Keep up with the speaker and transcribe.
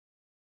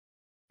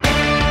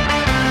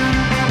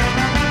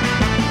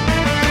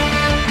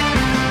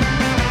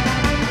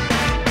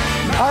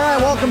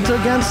to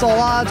Against All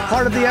Odds,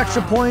 part of the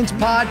Extra Points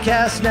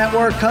Podcast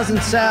Network.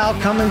 Cousin Sal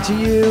coming to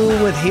you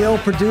with heel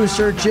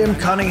producer Jim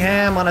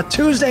Cunningham on a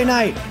Tuesday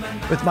night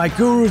with my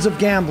gurus of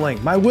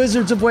gambling, my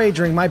wizards of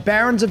wagering, my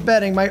barons of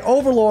betting, my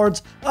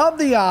overlords of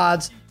the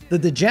odds, the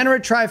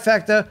degenerate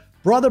trifecta,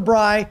 Brother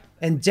Bry,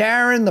 and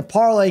Darren the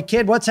Parlay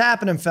Kid. What's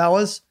happening,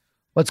 fellas?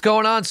 What's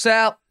going on,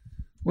 Sal?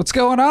 What's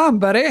going on,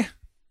 buddy?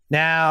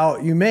 Now,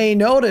 you may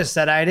notice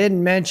that I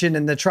didn't mention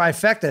in the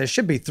trifecta, there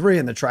should be 3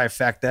 in the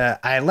trifecta,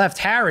 I left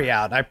Harry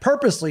out. I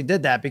purposely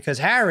did that because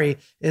Harry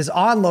is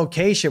on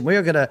location. We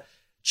are going to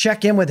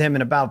check in with him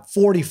in about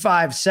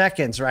 45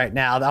 seconds right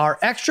now. Our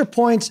Extra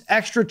Points,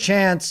 Extra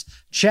Chance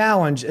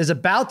challenge is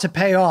about to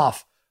pay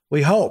off.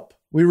 We hope.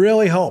 We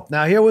really hope.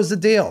 Now, here was the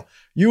deal.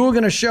 You were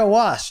going to show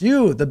us,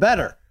 you, the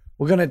bettor,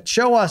 we're going to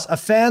show us a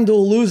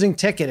FanDuel losing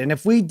ticket. And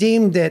if we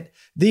deemed it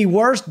the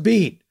worst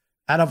beat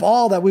out of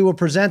all that we were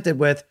presented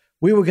with,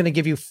 we were going to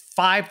give you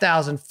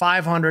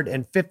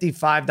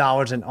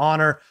 $5,555 in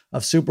honor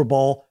of Super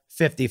Bowl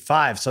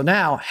 55. So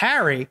now,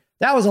 Harry,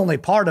 that was only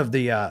part of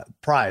the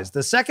prize.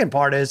 The second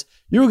part is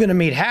you were going to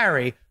meet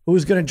Harry,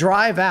 who's going to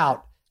drive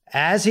out,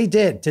 as he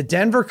did, to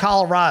Denver,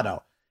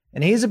 Colorado.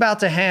 And he's about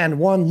to hand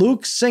one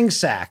Luke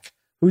Singsack,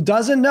 who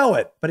doesn't know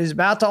it, but he's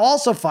about to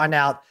also find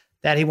out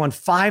that he won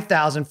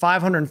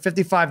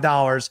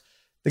 $5,555.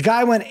 The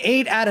guy went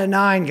 8 out of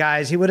 9,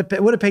 guys. He would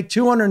have paid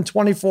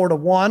 224 to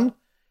 1.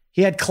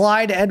 He had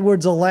Clyde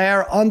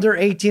Edwards-Helaire under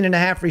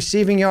 18.5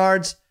 receiving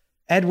yards.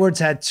 Edwards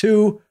had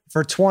 2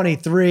 for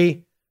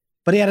 23,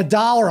 but he had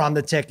 $1 on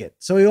the ticket.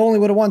 So he only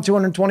would have won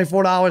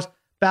 $224.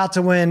 About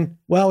to win.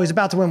 Well, he's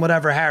about to win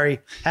whatever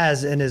Harry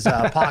has in his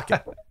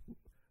pocket,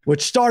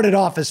 which started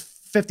off as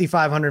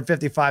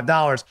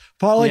 $5,555.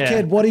 Parlay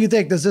Kid, what do you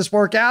think? Does this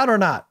work out or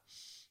not?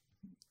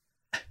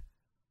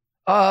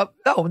 No,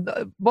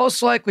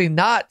 most likely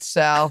not,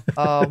 Sal.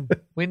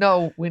 We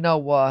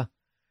know.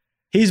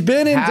 He's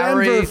been in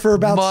Harry, Denver for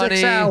about money,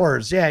 6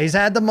 hours. Yeah, he's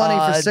had the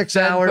money for 6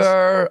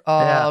 Denver,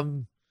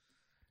 hours.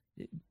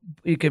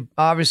 You could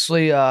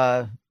obviously,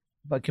 but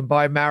can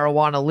buy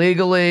marijuana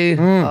legally.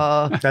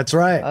 That's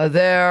right.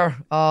 There,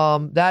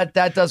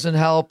 that doesn't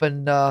help,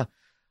 and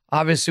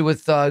obviously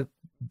with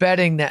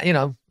betting, that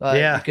you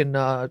can.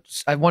 I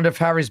wonder if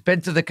Harry's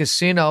been to the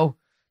casino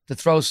to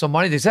throw some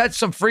money. He's had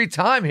some free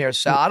time here,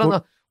 Sal. I don't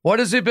know what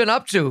has he been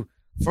up to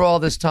for all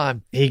this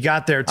time. He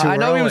got there too I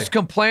know early. he was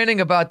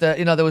complaining about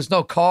there was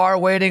no car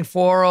waiting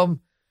for him.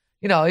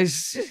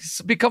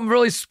 He's become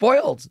really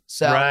spoiled.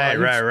 Sal. Right.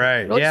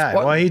 Really Yeah.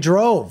 spoiled. Well, he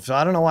drove, so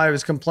I don't know why he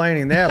was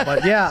complaining there.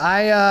 But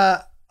yeah,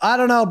 I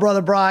don't know,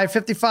 Brother Bry.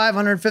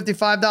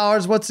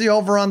 $5,555. What's the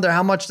over under?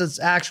 How much this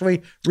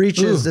actually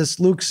reaches this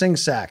Luke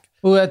Singsack?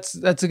 Well,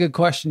 that's a good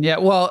question. Yeah.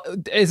 Well,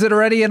 is it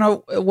already in a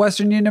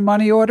Western Union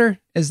money order?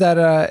 Is it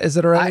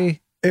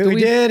already? We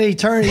did. He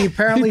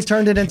apparently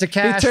turned it into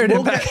cash. He turned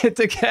it back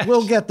into cash.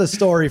 We'll get the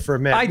story for a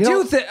minute.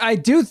 I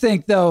do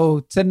think though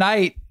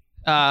tonight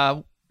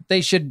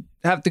they should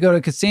have to go to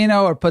a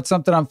casino or put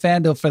something on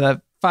FanDuel for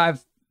the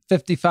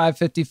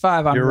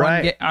 $5,555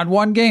 on on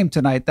one game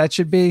tonight. That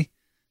should be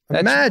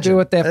what they have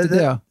to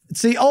do.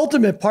 It's the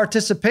ultimate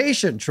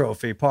participation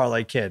trophy,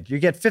 Parlay Kid. You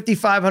get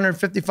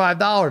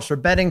 $5,555 for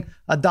betting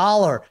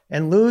 $1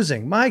 and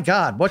losing. My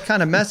God, what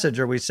kind of message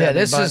are we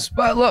sending?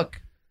 But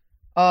look,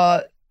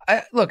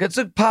 it's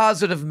a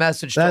positive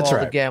message to all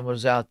the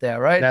gamblers out there,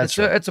 right?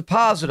 It's a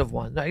positive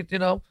one, right?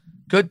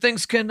 Good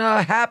things can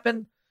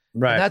happen.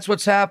 Right. And that's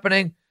what's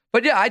happening.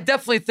 But yeah, I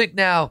definitely think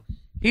now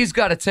he's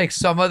got to take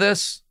some of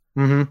this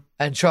and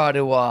try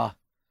to,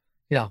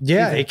 he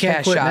can't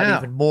cash quit out now.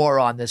 Even more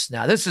on this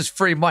now. This is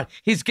free money.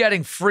 He's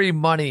getting free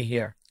money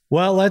here.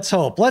 Well, let's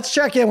hope. Let's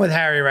check in with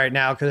Harry right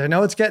now because I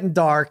know it's getting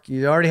dark.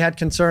 You already had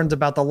concerns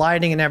about the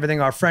lighting and everything.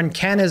 Our friend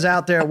Ken is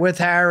out there with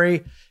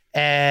Harry,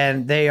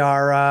 and they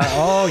are,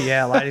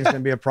 lighting's going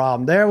to be a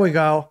problem. There we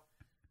go.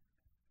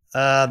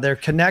 They're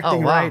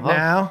connecting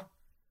now.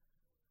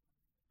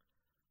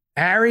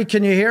 Harry,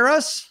 can you hear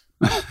us?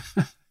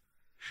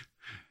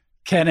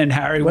 Ken and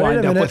Harry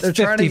wind up with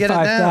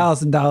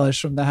 $55,000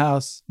 from the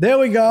house. There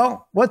we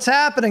go. What's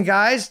happening,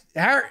 guys?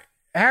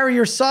 Harry,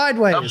 you're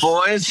sideways. Up,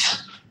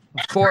 boys.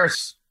 Of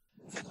course.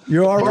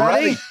 You all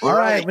ready? All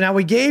right. Now,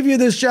 we gave you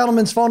this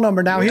gentleman's phone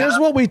number. Now, here's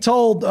what we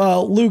told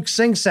Luke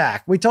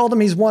Singsack. We told him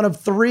he's one of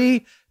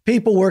 3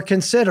 people we're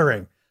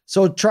considering.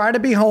 So try to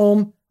be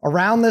home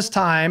around this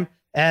time.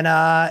 And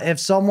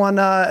if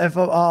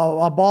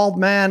a bald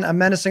man, a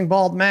menacing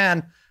bald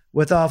man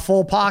with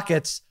full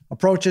pockets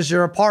approaches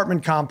your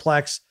apartment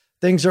complex,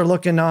 things are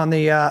looking on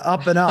the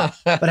up and up.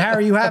 But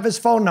Harry, you have his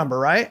phone number,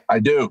 right? I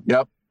do.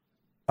 Yep.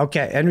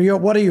 Okay.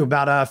 And what are you,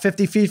 about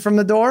 50 feet from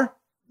the door?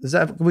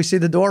 Can we see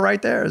the door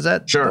right there? Is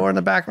that the door in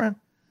the background?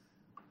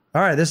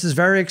 All right. This is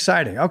very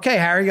exciting. Okay,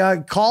 Harry,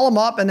 call him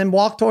up and then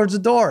walk towards the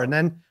door. And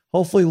then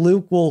hopefully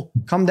Luke will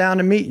come down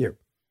to meet you.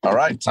 All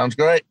right. Sounds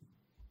great.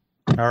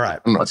 All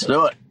right. Let's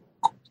do it.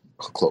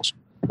 Close.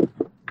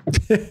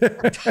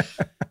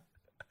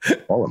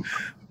 Call him.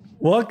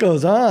 What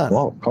goes on?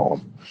 Well, call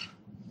him.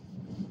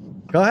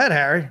 Go ahead,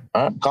 Harry.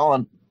 Call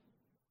him.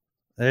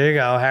 There you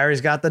go.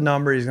 Harry's got the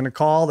number. He's going to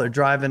call. They're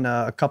driving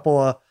a couple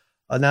of,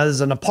 now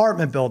there's an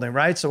apartment building,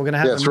 right? So we're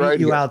going to have to meet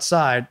you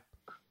outside.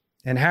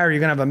 And Harry, you're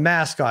going to have a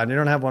mask on. You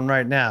don't have one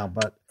right now,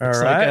 but all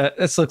right.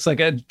 This looks like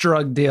a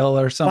drug deal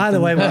or something. By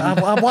the way,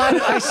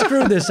 I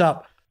screwed this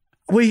up.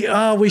 We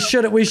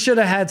should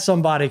have had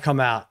somebody come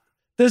out.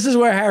 This is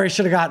where Harry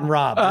should have gotten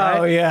robbed, right?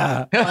 Oh,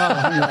 yeah.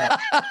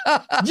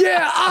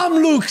 Yeah, I'm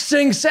Luke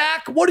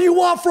Singsack. What do you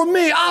want from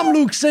me? I'm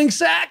Luke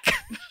Singsack.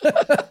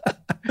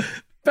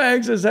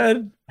 Bangs his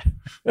head.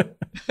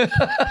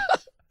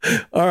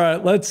 All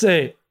right, let's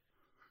see.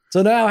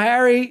 So now,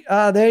 Harry,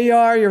 there you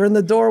are. You're in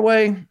the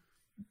doorway.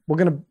 We're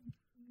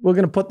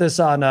gonna put this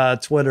on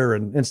Twitter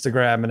and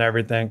Instagram and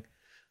everything.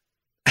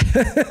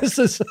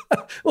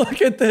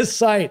 Look at this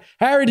site.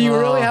 Harry, do you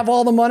really have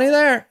all the money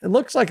there? It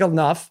looks like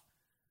enough.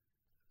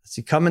 Is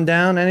he coming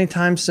down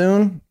anytime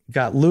soon?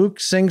 Got Luke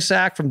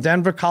Singsack from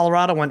Denver,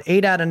 Colorado. Went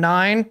 8 out of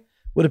 9.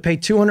 Would have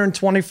paid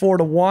 224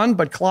 to 1,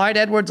 but Clyde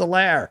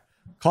Edwards-Helaire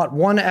caught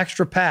one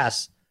extra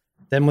pass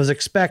than was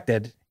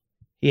expected.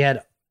 He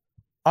had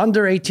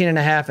under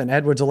 18.5, and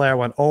Edwards-Helaire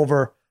went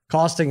over,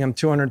 costing him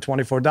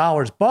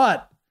 $224,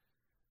 but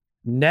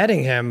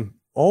netting him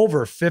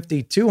over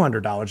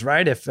 $5,200,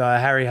 right? If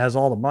Harry has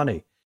all the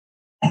money.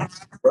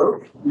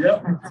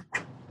 Yep.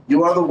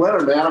 You are the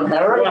winner, man. I'm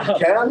Harry. Wow.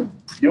 Ken,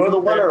 you're the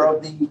winner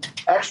of the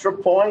extra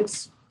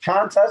points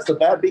contest, the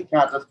bad beat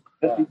contest,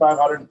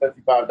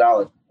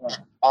 $5,555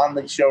 on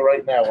the show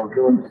right now. We're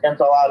doing against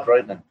all odds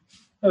right now.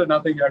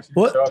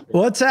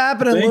 What's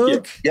happening, Thank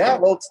Luke? You. Yeah,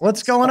 well,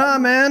 what's going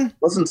on, man?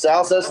 Listen,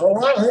 Sal says. Oh,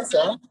 wow. Hey,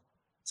 Sal.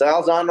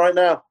 Sal's on right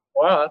now.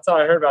 Wow, that's how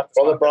I heard about this.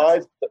 Brother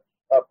Bryce,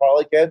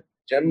 Parlay Kid,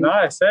 Jim.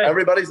 Nice. Hey.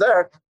 Everybody's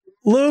there.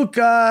 Luke,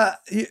 how's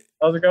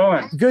it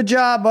going? Good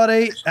job,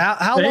 buddy.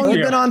 How long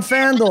you been on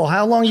FanDuel?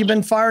 How long you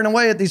been firing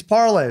away at these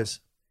parlays?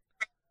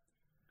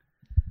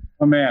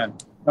 Oh man,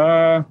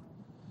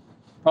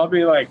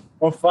 probably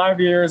 5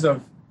 years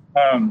of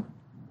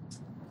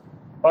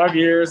 5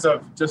 years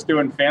of just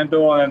doing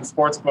FanDuel, and then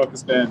Sportsbook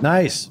has been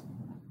nice.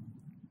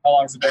 How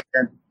long has it been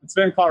here? It's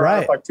been in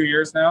Colorado for 2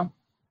 years now.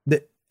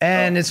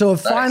 And so it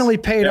finally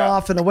paid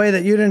off in a way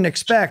that you didn't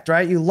expect,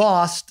 right? You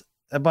lost,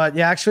 but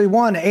you actually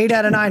won 8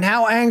 out of 9.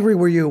 How angry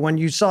were you when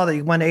you saw that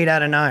you went 8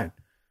 out of 9?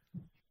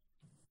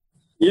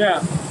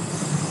 Yeah.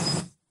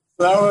 So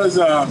that was,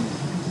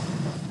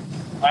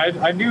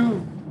 I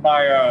knew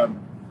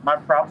my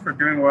props were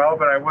doing well,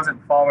 but I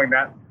wasn't following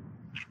that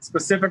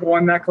specific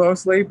one that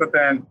closely. But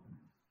then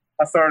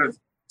I started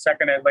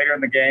checking it later in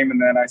the game, and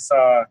then I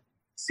saw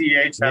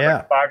CH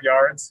have 5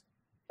 yards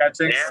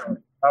catching. Yeah.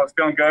 I was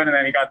feeling good, and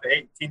then he got the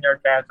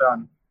 18-yard catch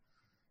on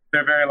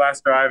their very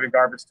last drive in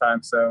garbage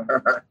time. So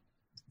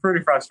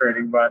pretty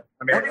frustrating, but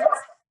I mean,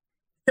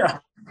 yeah,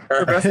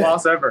 the best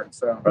loss ever.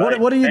 So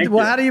what do you?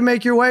 How do you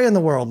make your way in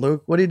the world,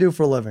 Luke? What do you do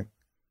for a living?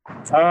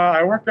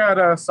 I work at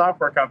a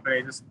software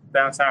company just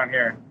downtown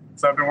here.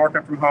 So I've been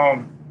working from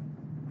home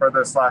for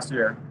this last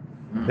year.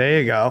 There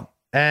you go.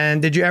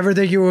 And did you ever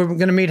think you were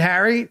going to meet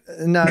Harry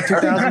in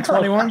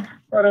 2021?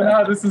 I don't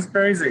know. This is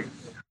crazy.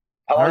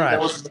 How long have you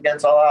been listening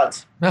against all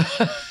odds? Just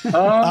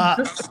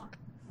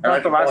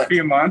the last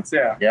few months,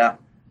 yeah. Yeah.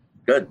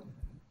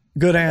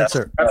 Good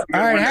answer. All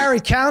right, Harry,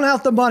 count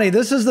out the money.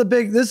 This is the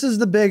big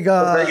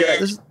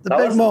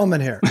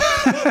moment here.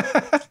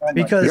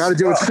 Because you got to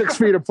do it 6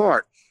 feet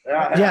apart.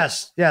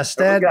 Yes,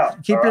 Stan,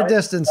 keep your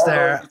distance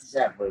there.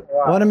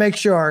 Want to make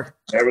sure.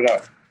 There we go.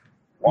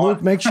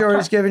 Luke, make sure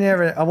he's giving you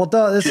everything. Oh, well,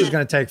 this is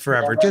going to take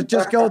forever.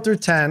 Just go through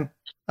 10.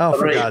 Oh,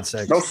 for God's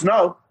sake. No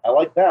snow. I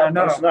like that.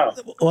 No snow.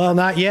 Well,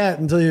 not yet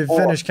until you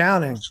finish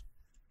counting. It's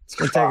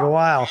going to take a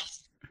while.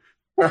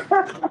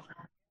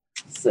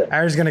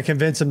 Harry's going to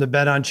convince him to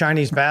bet on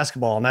Chinese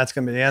basketball, and that's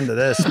going to be the end of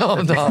this.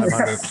 Oh, no.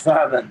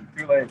 7.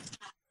 Too late.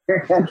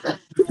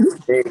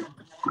 8.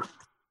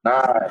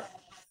 9.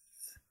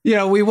 You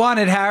know, we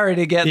wanted Harry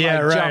to get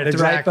jumped,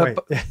 exactly. right?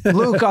 But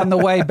Luke on the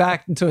way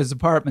back into his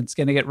apartment is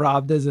going to get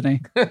robbed, isn't he?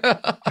 Right.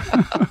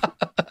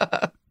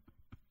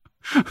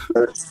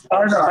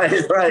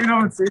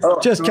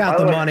 Just count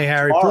the money,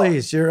 Harry,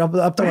 please. You're up to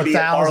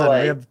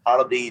 1,000. Out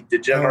of the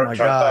degenerate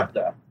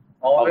trifecta.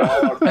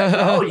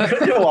 Oh, you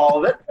could do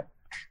all of it.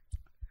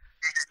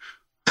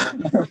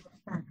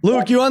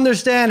 Luke, you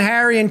understand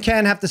Harry and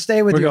Ken have to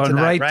stay with you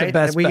tonight, right? To best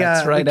bets we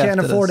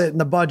can't afford it in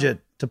the budget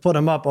to put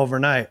them up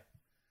overnight.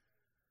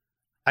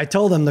 I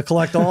told them to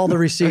collect all the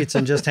receipts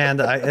and just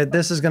hand it.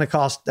 This is going to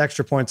cost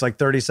extra points like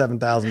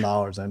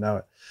 $37,000. I know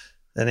it.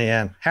 In the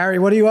end, Harry,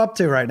 what are you up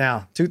to right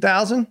now?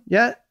 2,000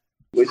 yet?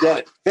 We did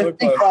it.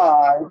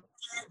 55.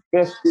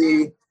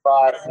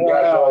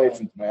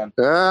 Congratulations, man.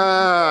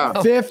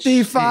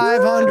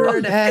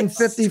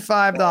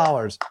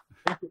 $5,555.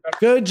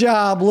 Good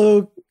job,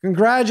 Luke.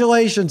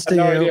 Congratulations to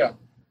you. Idea.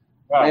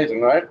 Wow.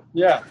 Amazing, right?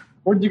 Yeah.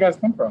 Where did you guys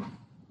come from?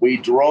 We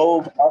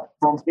drove up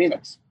from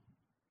Phoenix.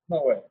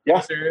 No way. Yeah. Are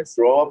you serious?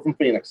 Drove up from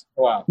Phoenix.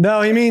 Wow.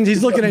 No, he means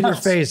he's looking at your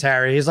face,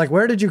 Harry. He's like,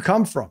 where did you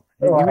come from?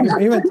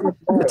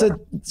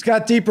 It's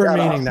got deeper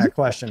meaning, that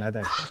question, I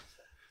think.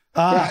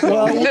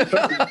 Well, you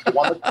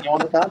won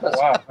the contest.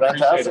 Wow.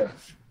 Fantastic.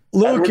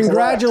 Luke,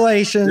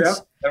 congratulations. Yep,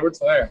 Edward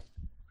Slayer.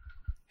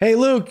 Hey,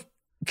 Luke,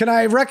 can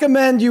I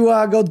recommend you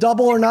go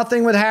double or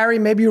nothing with Harry?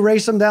 Maybe you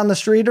race him down the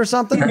street or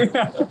something?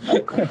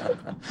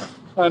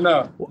 I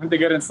know. I need to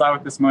get inside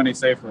with this money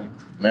safely.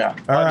 Yeah.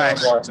 All right.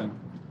 Watching.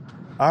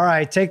 All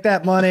right, take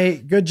that money.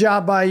 Good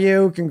job by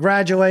you.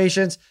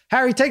 Congratulations.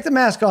 Harry, take the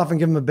mask off and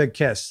give him a big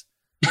kiss.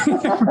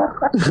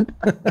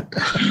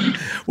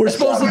 We're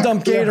supposed to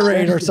dump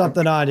Gatorade or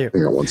something on you.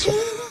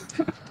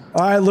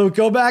 All right, Luke,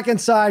 go back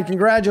inside.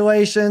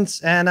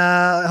 Congratulations. And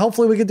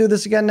hopefully we can do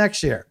this again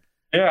next year.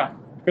 Yeah,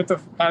 good to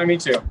finally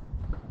meet you.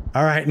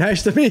 All right,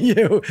 nice to meet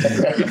you.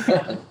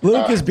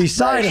 Luke is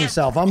beside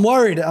himself. I'm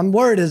worried.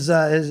 He's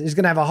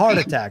going to have a heart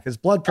attack. His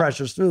blood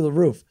pressure's through the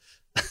roof.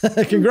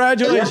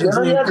 Congratulations,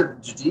 Luke.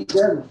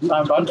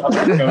 I'm about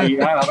to go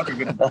eat. I'm about to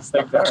get a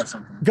steak there or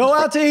something. Go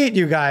out to eat,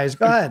 you guys.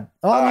 Go ahead.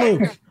 On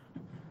Luke.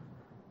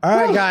 All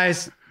right,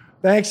 guys.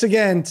 Thanks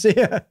again. See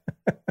ya.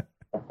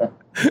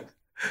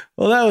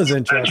 Well, that was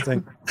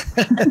interesting.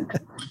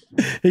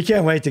 He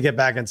can't wait to get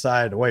back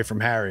inside away from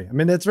Harry. I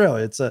mean, it's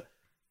a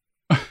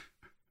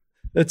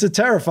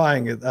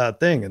terrifying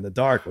thing in the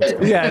dark.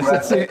 Yeah,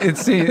 it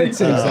seems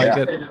like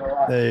it.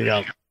 There you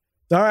go.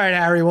 All right,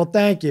 Harry. Well,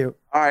 thank you.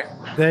 All right.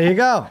 There you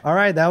go. All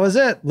right, that was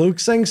it. Luke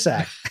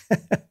Singsack.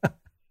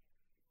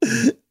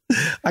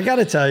 I got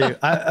to tell you,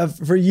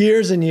 for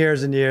years and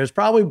years and years,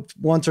 probably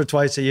once or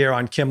twice a year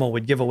on Kimmel,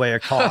 we'd give away a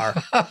car.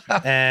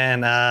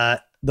 And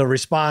the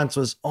response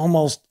was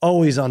almost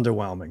always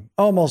underwhelming.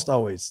 Almost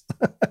always.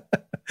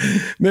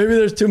 Maybe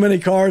there's too many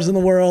cars in the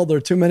world or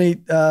too many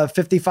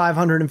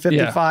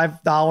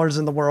 $5,555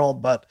 in the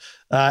world. But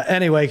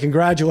anyway,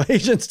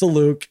 congratulations to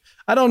Luke.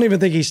 I don't even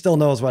think he still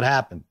knows what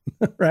happened,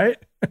 right?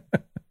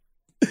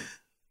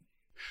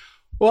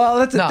 Well,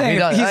 that's the thing.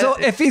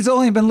 If he's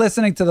only been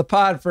listening to the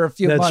pod for a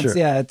few months,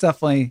 yeah, it's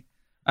definitely.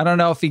 I don't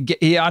know if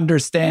he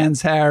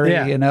understands Harry.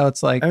 Yeah. You know,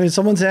 it's like, I mean,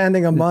 someone's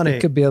handing him money. It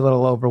could be a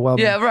little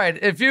overwhelming. Yeah, right.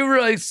 If you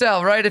really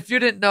sell, right? If you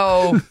didn't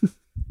know,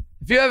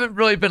 if you haven't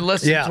really been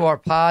listening to our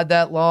pod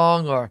that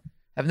long, or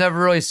have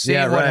never really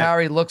seen what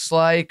Harry looks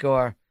like,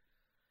 or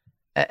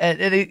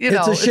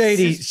it's a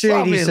shady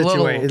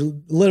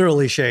situation.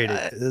 Literally shady.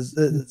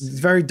 It's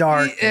very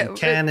dark. And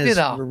Ken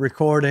is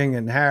recording,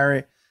 and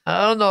Harry.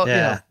 I don't know.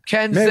 Yeah.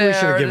 Ken's maybe there. We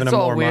should have given him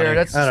more weird. money.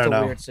 That's I don't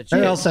know. Weird situation.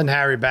 Maybe I'll send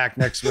Harry back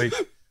next week.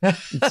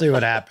 Let's see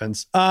what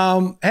happens.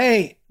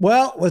 Hey,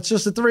 well, it's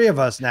just the three of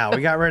us now.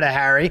 We got rid of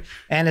Harry,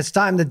 and it's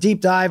time to deep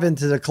dive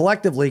into the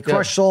collectively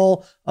crushed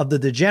soul of the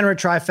degenerate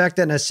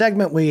trifecta in a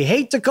segment we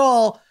hate to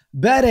call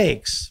Bet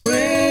Aches.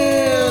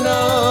 When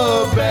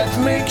a bet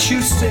makes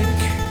you sick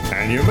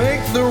and you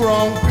make the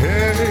wrong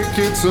pick,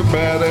 it's a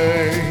bad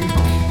ache.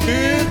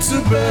 It's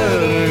a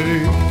bad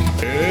ache.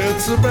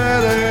 It's a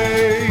bad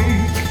ache.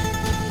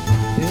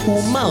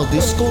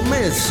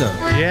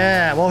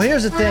 Yeah, well,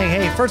 here's the thing.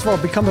 Hey, first of all,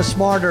 become a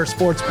smarter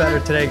sports bettor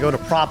today. Go to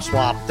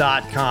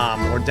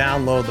PropSwap.com or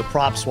download the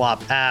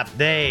PropSwap app.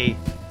 They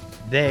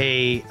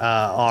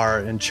are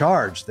in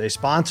charge. They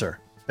sponsor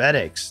Bet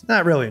Aches.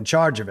 Not really in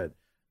charge of it.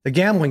 The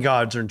gambling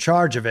gods are in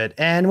charge of it.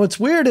 And what's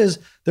weird is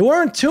there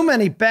weren't too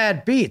many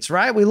bad beats,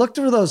 right? We looked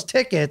through those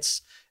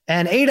tickets,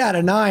 and 8 out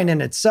of 9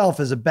 in itself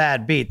is a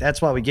bad beat.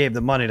 That's why we gave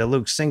the money to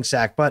Luke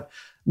Singsack. But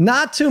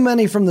not too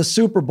many from the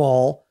Super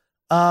Bowl.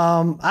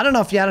 I don't know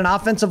if you had an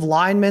offensive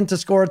lineman to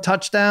score a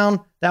touchdown.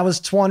 That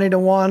was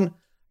 20-1.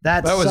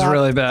 That was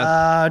really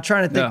bad.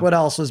 Trying to think what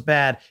else was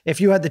bad.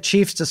 If you had the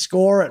Chiefs to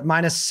score at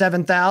minus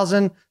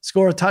 7,000,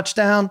 score a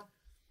touchdown,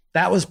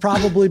 that was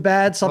probably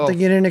bad. Something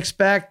you didn't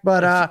expect.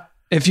 But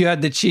if you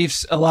had the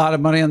Chiefs, a lot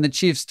of money on the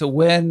Chiefs to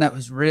win, that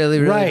was really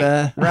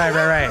bad.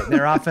 Right.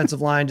 Their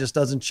offensive line just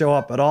doesn't show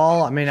up at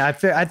all. I mean, I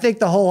think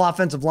the whole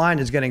offensive line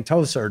is getting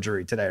toe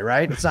surgery today,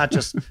 right? It's not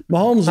just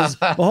Mahomes.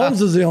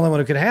 Mahomes is the only one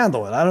who can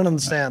handle it. I don't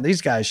understand.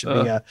 These guys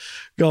should be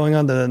going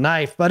under the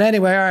knife. But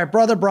anyway, all right,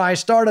 Brother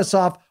Bryce, start us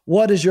off.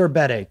 What is your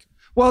bet ache?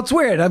 Well, it's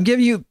weird. I'm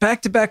giving you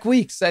back-to-back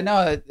weeks. I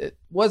know it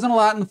wasn't a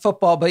lot in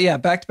football, but yeah,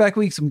 back-to-back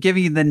weeks. I'm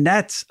giving you the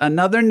Nets,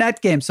 another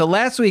net game. So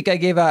last week I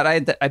gave out,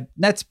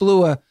 Nets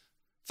blew a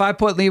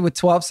 5-point lead with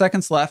 12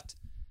 seconds left.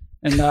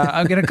 And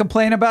I'm going to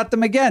complain about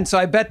them again. So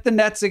I bet the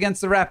Nets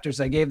against the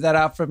Raptors. I gave that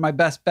out for my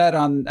best bet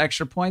on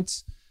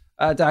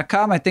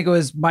extrapoints.com. I think it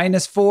was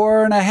minus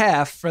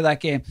 4.5 for that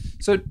game.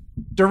 So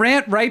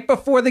Durant, right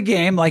before the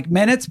game, like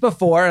minutes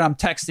before, and I'm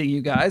texting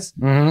you guys,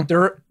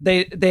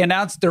 they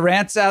announced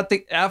Durant's out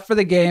for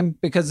the game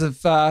because of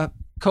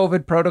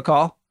COVID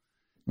protocol.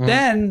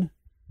 Then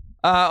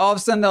all of a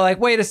sudden they're like,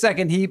 wait a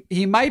second,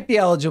 he might be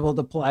eligible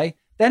to play.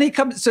 Then he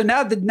comes. So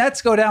now the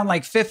Nets go down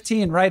like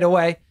 15 right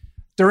away.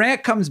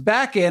 Durant comes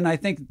back in, I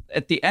think,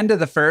 at the end of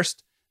the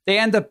first. They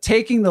end up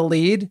taking the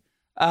lead.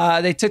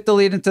 They took the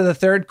lead into the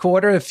third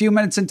quarter. A few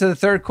minutes into the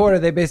third quarter,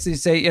 they basically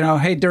say,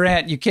 hey,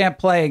 Durant, you can't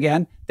play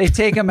again. They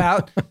take him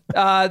out.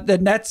 The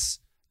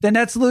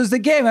Nets lose the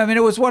game. I mean,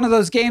 it was one of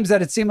those games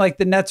that it seemed like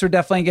the Nets were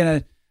definitely going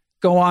to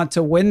go on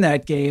to win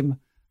that game.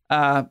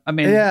 I'm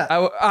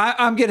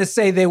going to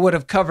say they would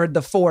have covered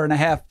the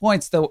 4.5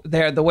 points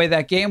the way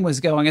that game was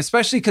going,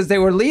 especially because they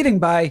were leading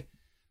by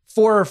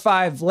 4 or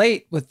 5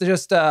 late with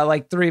just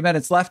like 3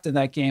 minutes left in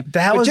that game.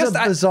 That was a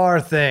bizarre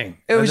thing.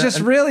 It was just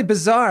really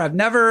bizarre. I've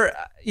never,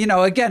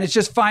 again, it's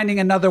just finding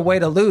another way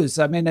to lose.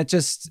 I mean,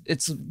 it's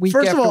week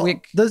First after of all,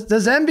 week. Does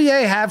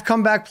NBA have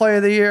comeback player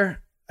of the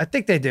year? I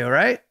think they do,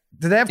 right?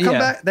 Do they have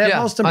comeback? They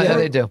have most improved? Yeah,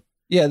 they do.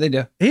 Yeah, they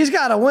do. He's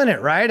got to win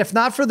it, right? If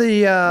not for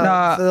the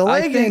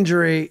leg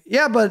injury.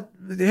 Yeah, but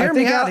hear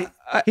me out.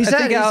 He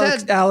said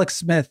Alex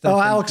Smith.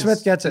 Alex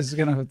Smith gets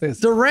it.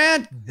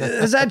 Durant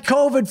has had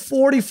COVID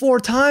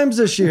 44 times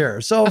this year.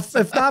 So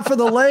if not for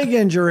the leg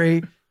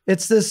injury,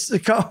 it's this,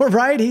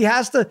 right?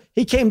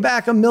 He came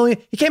back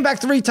He came back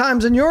 3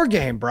 times in your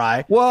game,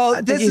 Bri.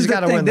 Well, this is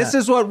the thing. This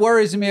is what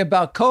worries me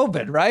about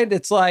COVID, right?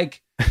 It's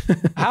like,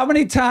 how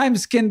many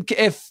times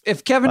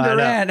if Kevin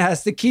Durant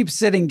has to keep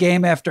sitting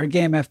game after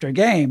game after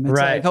game, it's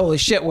like, holy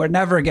shit, we're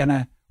never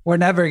gonna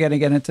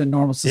get into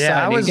normal society.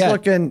 Yeah, I was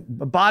looking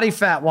body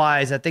fat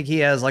wise, I think he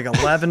has like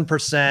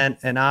 11%,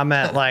 and I'm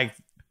at like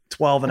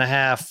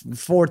 12.5,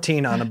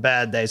 14 on a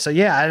bad day. So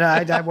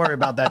yeah, I worry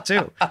about that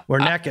too. We're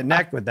neck and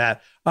neck with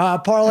that.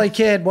 Parlay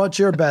Kid, what's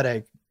your bet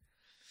egg?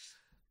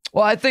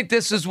 Well, I think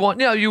this is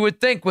one, you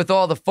would think with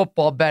all the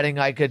football betting,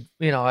 I could,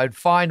 I'd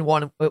find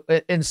one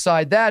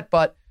inside that,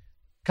 but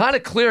kind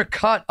of clear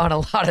cut on a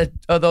lot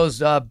of those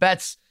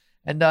bets,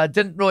 and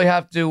didn't really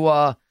have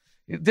to,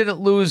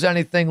 didn't lose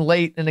anything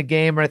late in the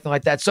game or anything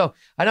like that. So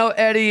I know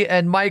Eddie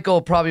and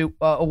Michael probably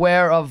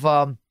aware of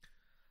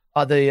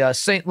the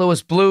St.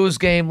 Louis Blues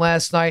game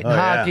last night in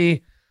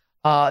hockey.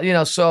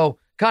 Yeah. So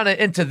kind of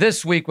into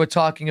this week we're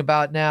talking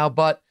about now,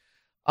 but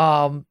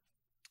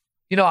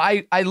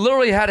I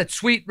literally had a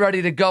tweet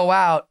ready to go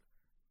out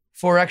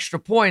for Extra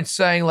Points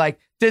saying, like,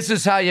 this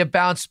is how you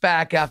bounce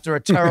back after a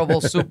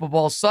terrible Super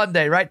Bowl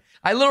Sunday, right?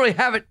 I literally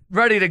have it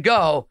ready to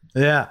go.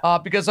 Yeah.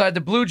 Because I had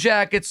the Blue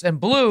Jackets and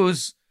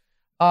Blues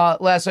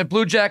last night.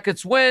 Blue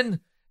Jackets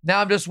win.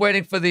 Now I'm just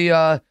waiting for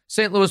the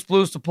St. Louis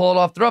Blues to pull it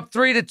off. They're up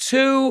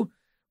 3-2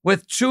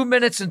 with 2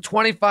 minutes and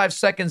 25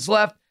 seconds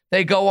left.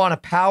 They go on a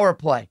power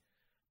play,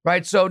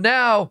 right? So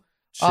now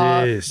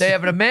they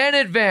have a man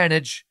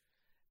advantage.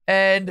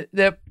 And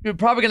you're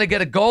probably going to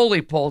get a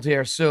goalie pulled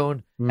here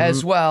soon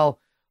as well.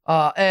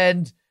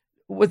 And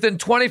within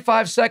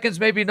 25 seconds,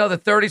 maybe another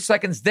 30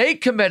 seconds, they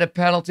commit a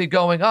penalty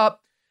going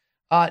up.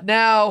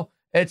 Now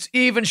it's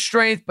even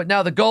strength, but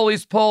now the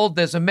goalie's pulled.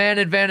 There's a man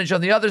advantage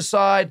on the other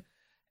side.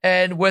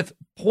 And with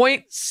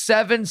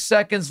 0.7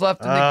 seconds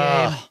left in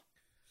the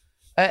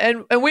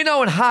game. And we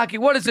know in hockey,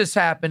 what does this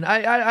happen?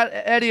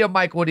 Eddie or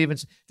Mike would even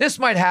say, this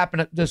might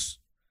happen just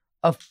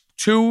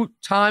 2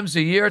 times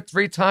a year,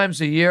 3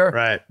 times a year,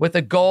 right? With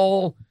a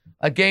goal,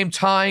 a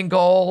game-tying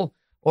goal,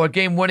 or a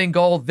game-winning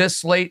goal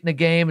this late in the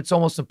game. It's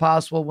almost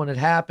impossible when it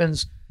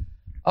happens.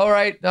 All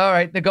right.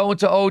 They go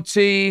into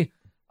OT.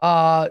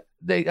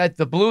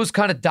 The Blues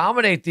kind of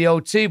dominate the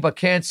OT, but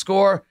can't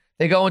score.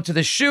 They go into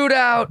the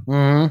shootout.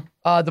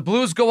 The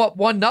Blues go up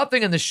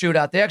 1-0 in the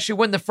shootout. They actually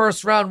win the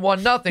first round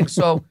 1-0.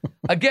 So,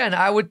 again,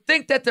 I would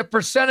think that the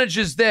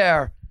percentages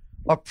there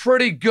are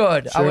pretty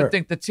good. Sure. I would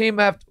think the team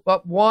up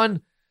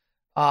 1.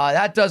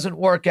 That doesn't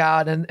work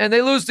out, and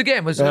they lose the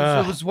game. It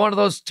was one of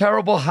those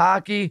terrible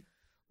hockey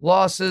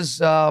losses.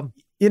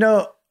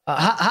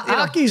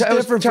 Hockey's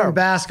different from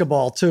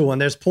basketball, too, when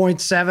there's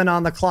 0.7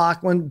 on the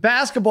clock. When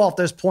basketball, if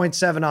there's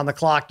 0.7 on the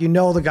clock,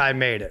 the guy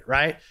made it,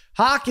 right?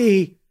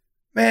 Hockey,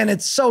 man,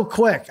 it's so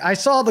quick. I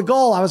saw the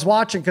goal. I was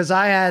watching because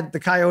I had the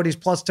Coyotes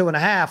plus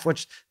 2.5,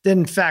 which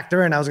didn't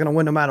factor in. I was going to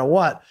win no matter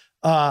what.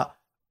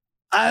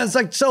 I was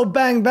like, so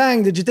bang,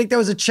 bang. Did you think there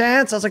was a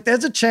chance? I was like,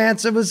 there's a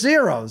chance. It was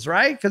zeros,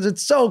 right? Because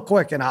it's so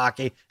quick in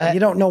hockey. And you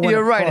don't know when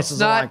it crosses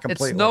the line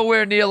completely. It's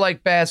nowhere near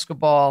like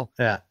basketball.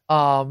 Yeah.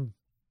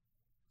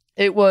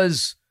 It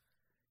was,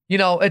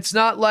 it's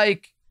not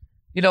like,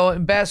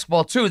 in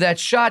basketball too, that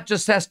shot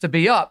just has to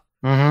be up,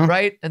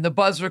 right? And the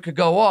buzzer could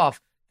go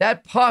off.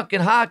 That puck in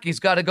hockey's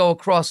got to go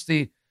across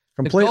the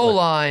goal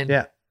line.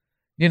 Yeah.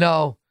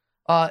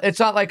 It's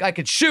not like I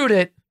could shoot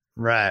it.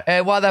 Right.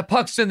 And while that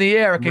puck's in the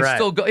air, it can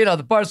still go,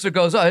 the buzzer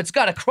goes up. It's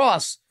got to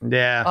cross.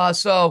 Yeah.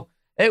 So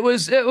it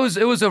was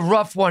a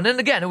rough one. And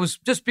again, it was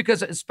just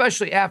because,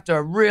 especially after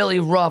a really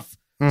rough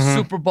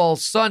Super Bowl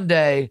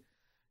Sunday,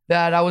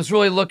 that I was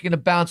really looking to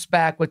bounce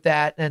back with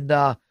that. And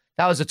that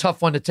was a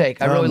tough one to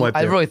take.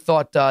 I really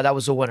thought that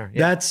was a winner.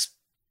 Yeah. That's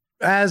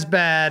as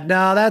bad.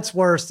 No, that's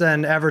worse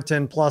than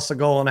Everton plus a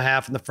goal and a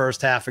half in the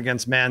first half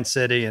against Man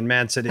City, and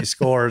Man City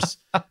scores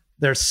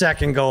their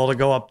second goal to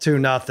go up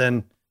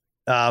 2-0.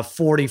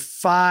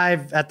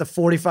 45 at the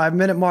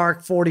 45-minute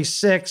mark,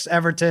 46.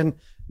 Everton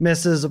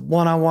misses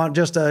one-on-one,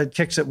 just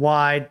kicks it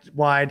wide.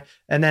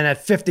 And then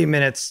at 50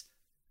 minutes,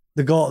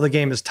 the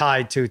game is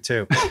tied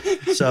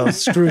 2-2. So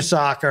screw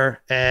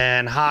soccer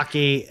and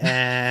hockey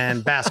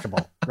and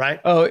basketball, right?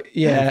 Oh,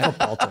 yeah.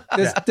 Football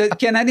too.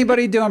 Can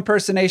anybody do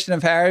impersonation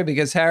of Harry?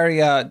 Because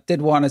Harry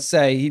did want to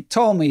say, he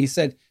told me, he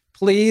said,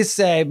 please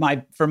say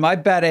for my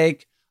bet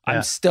ache,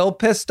 I'm still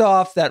pissed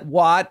off that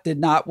Watt did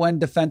not win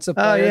Defensive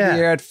Player of the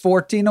Year at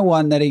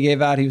 14-1 that he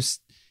gave out. He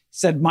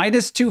said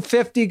minus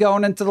 250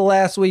 going into the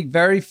last week.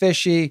 Very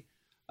fishy.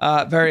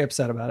 Very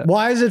upset about it.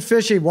 Why is it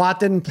fishy? Watt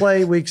didn't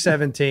play week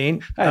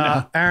 17. I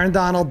know. Aaron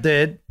Donald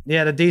did. He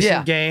had a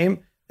decent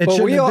game. It But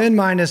shouldn't have been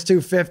minus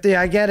 250.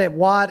 I get it,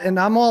 Watt, and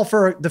I'm all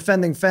for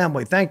defending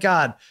family. Thank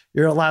God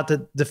you're allowed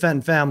to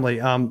defend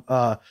family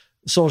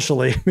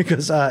socially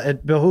because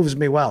it behooves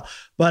me well.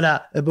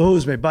 But it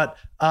behooves me. But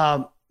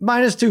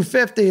minus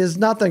 250 is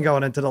nothing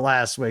going into the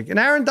last week. And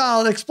Aaron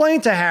Donald,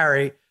 explain to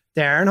Harry,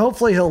 Darren,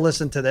 hopefully he'll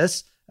listen to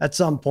this at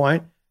some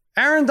point.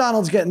 Aaron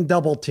Donald's getting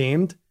double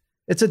teamed.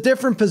 It's a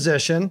different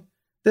position.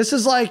 This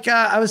is like,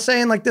 I was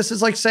saying, like, this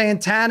is like saying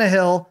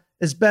Tannehill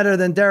is better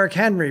than Derrick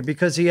Henry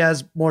because he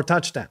has more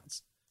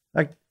touchdowns.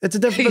 Like, it's a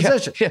different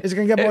position. Yeah. He's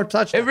going to get more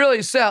touchdowns. It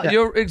really, Sal,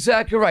 you're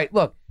exactly right.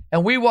 Look,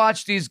 and we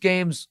watch these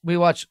games. We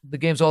watch the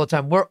games all the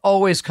time. We're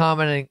always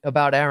commenting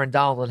about Aaron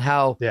Donald and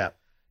how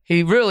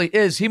he really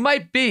is. He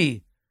might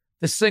be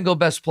the single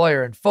best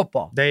player in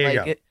football.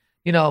 There you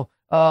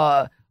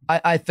go.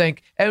 I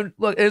think, and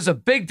look, there's a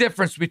big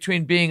difference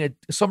between being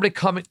somebody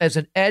coming as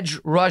an edge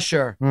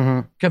rusher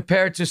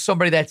compared to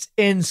somebody that's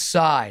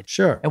inside.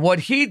 Sure. And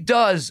what he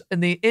does in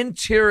the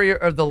interior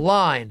of the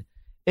line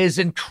is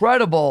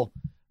incredible,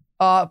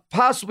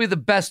 possibly the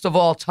best of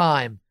all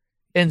time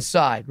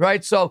inside,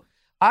 right? So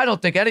I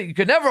don't think you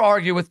could never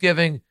argue with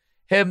giving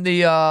him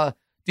the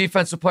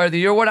Defensive Player of the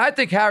Year. What I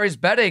think Harry's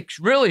bet ache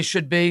really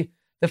should be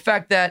the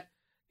fact that,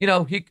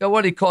 he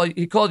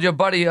called your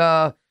buddy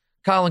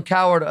Colin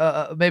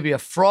Cowherd maybe a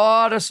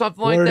fraud or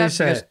something like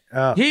that.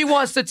 Because he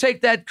wants to take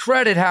that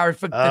credit, Howard,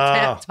 for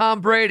Tom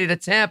Brady to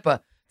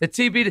Tampa, the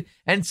TB.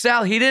 And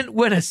Sal, he didn't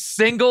win a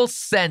single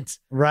cent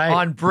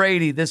on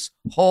Brady this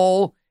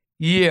whole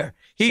year.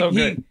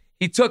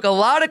 He took a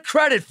lot of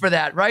credit for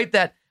that, right?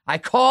 That I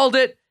called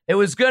it. It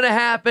was going to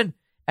happen.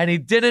 And he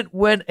didn't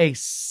win a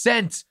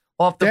cent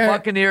off the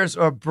Buccaneers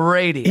or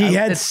Brady. He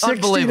had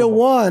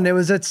 60-1. It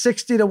was at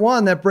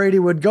 60-1 that Brady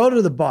would go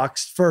to the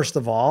Bucs, first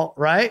of all,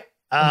 right?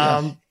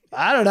 I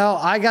don't know.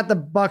 I got the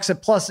Bucs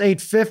at plus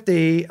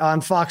 850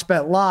 on Fox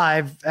Bet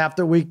Live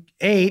after week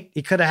 8.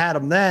 He could have had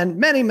them then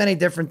many, many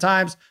different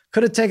times.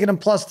 Could have taken them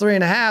plus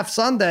 3.5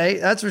 Sunday.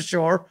 That's for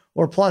sure.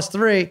 Or plus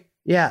 3.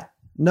 Yeah.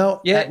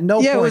 No. At no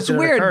point. It was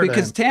weird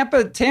because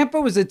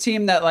Tampa was a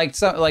team that like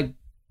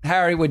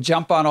Harry would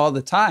jump on all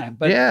the time.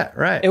 But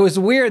it was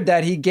weird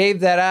that he gave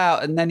that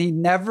out and then he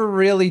never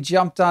really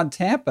jumped on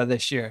Tampa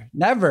this year.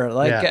 Never.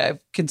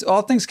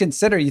 All things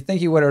considered, you think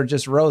he would have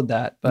just rode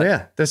that.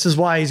 But this is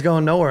why he's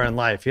going nowhere in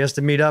life. He has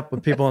to meet up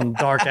with people in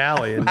dark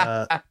alley and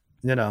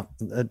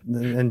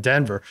in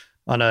Denver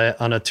on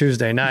a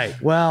Tuesday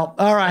night. Well,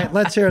 all right,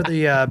 let's hear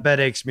the Bet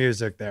Aches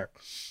music there.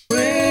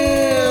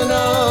 When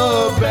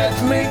a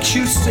bet makes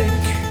you sick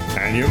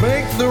and you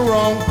make the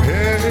wrong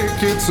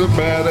pick, it's a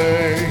bet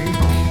ache.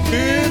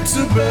 It's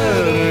a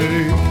bet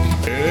ache.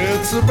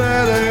 It's a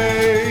bet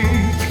ache.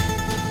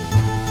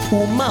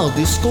 O mal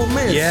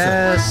descomeça.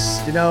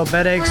 Yes,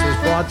 Bet Aches was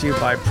brought to you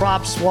by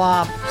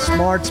PropSwap.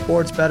 Smart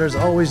sports bettors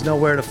always know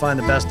where to find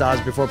the best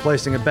odds before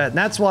placing a bet. And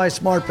that's why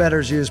smart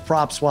bettors use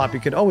PropSwap. You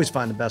can always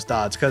find the best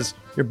odds because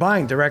you're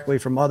buying directly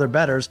from other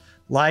bettors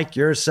like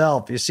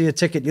yourself. You see a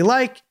ticket you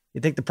like, you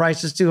think the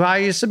price is too high,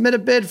 you submit a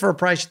bid for a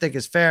price you think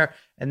is fair,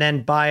 and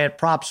then buy it.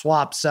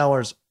 PropSwap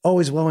sellers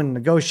always willing to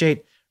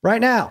negotiate.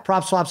 Right now,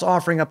 PropSwap's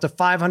offering up to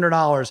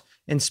 $500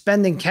 in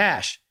spending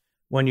cash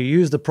when you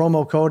use the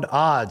promo code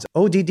ODDS.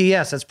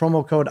 ODDS, that's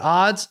promo code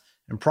ODDS,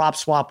 and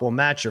PropSwap will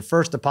match your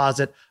first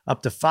deposit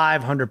up to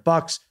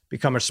 $500.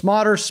 Become a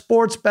smarter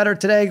sports bettor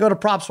today. Go to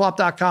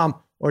PropSwap.com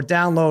or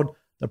download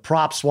the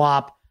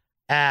PropSwap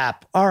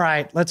app. All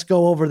right, let's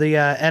go over the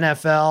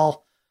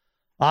NFL.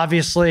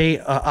 Obviously,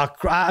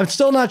 I'm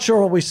still not sure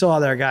what we saw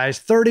there, guys.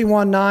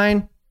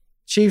 31-9,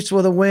 Chiefs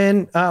with a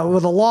win,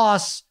 with a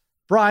loss.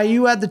 Bri,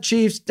 you had the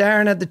Chiefs.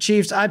 Darren had the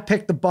Chiefs. I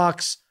picked the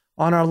Bucs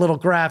on our little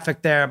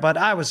graphic there, but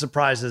I was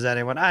surprised as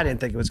anyone. I didn't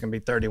think it was going to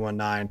be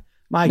 31-9.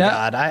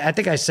 God, I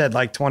think I said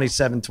like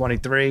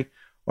 27-23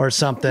 or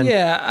something.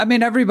 Yeah, I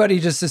mean, everybody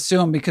just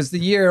assumed because the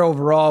year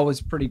overall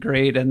was pretty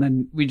great, and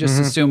then we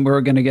just assumed we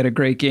were going to get a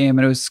great game,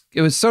 and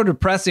it was so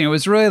depressing. It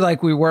was really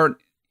like we weren't,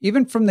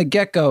 even from the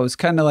get-go, it was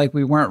kind of like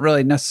we weren't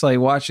really necessarily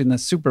watching the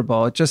Super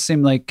Bowl. It just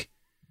seemed like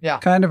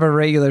kind of a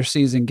regular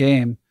season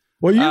game.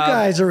 Well, you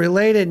guys are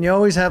related, and you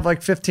always have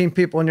like 15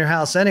 people in your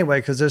house anyway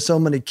because there's so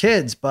many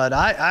kids. But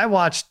I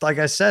watched, like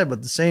I said,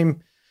 with the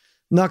same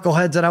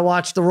knuckleheads that I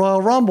watched the Royal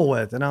Rumble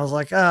with. And I was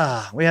like,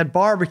 we had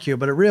barbecue,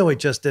 but it really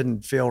just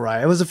didn't feel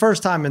right. It was the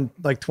first time in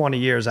like 20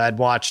 years I had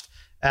watched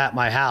at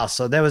my house.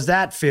 So there was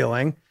that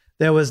feeling.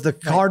 There was the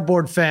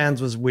cardboard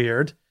fans was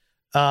weird.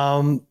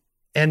 And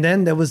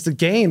then there was the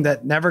game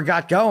that never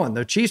got going.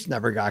 The Chiefs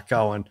never got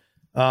going.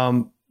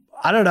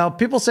 I don't know.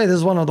 People say this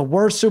is one of the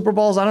worst Super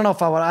Bowls. I don't know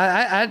if I would.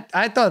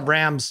 I thought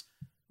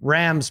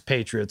Rams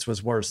Patriots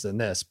was worse than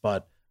this,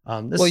 but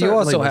this. Well, you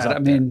also had. I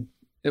mean,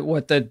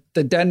 the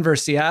Denver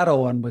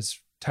Seattle one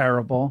was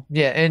terrible.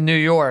 Yeah, in New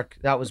York,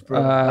 that was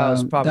brutal. That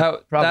was probably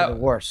the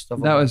worst. That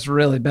was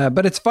really bad.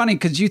 But it's funny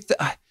because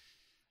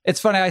it's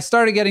funny. I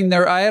started getting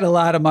there. I had a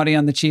lot of money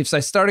on the Chiefs.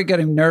 I started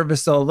getting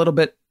nervous a little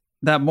bit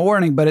that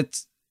morning, but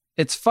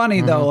it's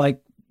funny though.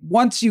 Like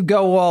once you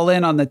go all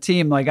in on the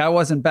team, like I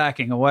wasn't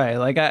backing away.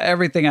 Like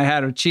everything I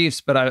had were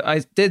Chiefs, but I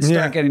did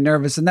start getting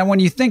nervous. And then when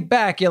you think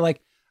back, you're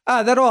like,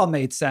 that all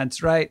made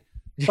sense, right?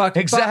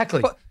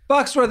 Exactly.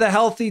 Bucks were the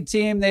healthy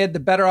team. They had the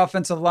better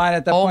offensive line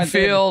at that point. Home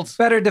field.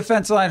 Better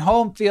defensive line.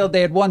 Home field.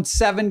 They had won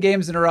 7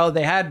 games in a row.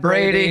 They had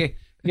Brady.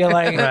 You're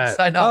like,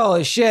 I know.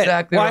 Holy shit.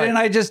 Exactly Why didn't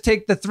I just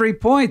take the 3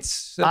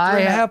 points?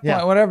 3.5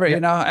 point, whatever, you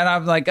know? And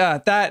I'm like,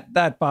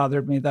 that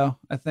bothered me though,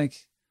 I think.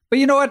 But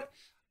you know what?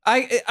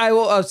 I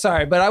will,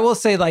 sorry, but I will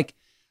say, like,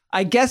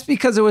 I guess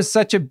because it was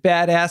such a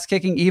bad ass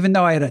kicking, even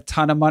though I had a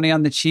ton of money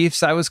on the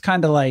Chiefs, I was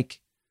kind of like,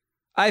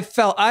 I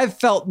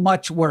felt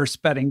much worse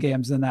betting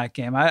games than that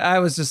game. I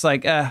was just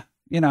like,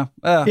 you know.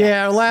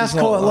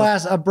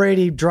 Last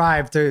Brady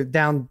drive to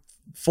down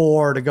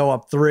 4 to go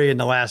up 3 in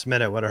the last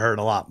minute would have hurt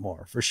a lot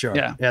more for sure.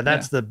 Yeah,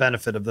 that's the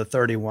benefit of the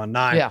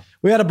 31-9. Yeah.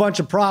 We had a bunch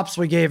of props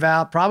we gave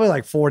out, probably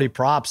like 40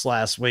 props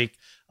last week.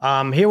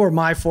 Here were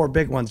my 4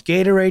 big ones.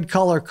 Gatorade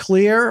color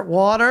clear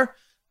water.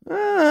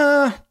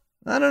 I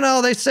don't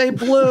know. They say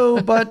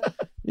blue, but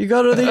you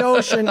go to the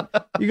ocean,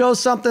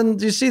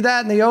 you see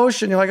that in the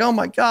ocean. You're like, oh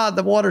my God,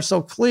 the water's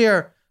so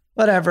clear.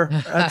 Whatever.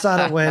 That's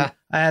not a win.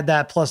 I had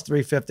that plus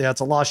 350.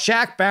 That's a loss.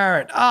 Shaq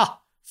Barrett.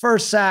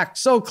 First sack.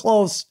 So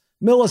close.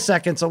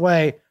 Milliseconds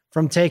away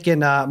from taking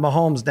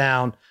Mahomes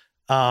down.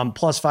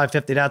 Plus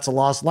 550. That's a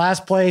loss.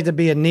 Last play to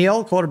be a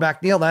Neal,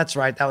 quarterback Neal. That's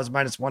right. That was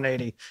minus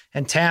 180.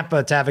 And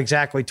Tampa to have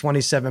exactly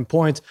 27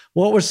 points.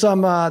 What were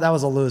some, that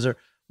was a loser.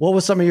 What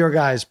was some of your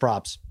guys'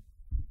 props?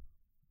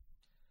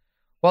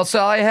 Well,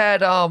 so I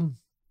had,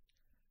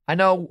 I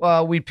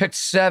know we picked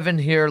 7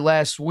 here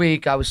last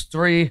week. I was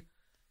 3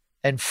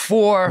 and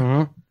 4.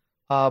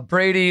 Mm-hmm.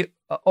 Brady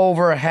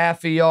over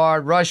half a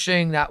yard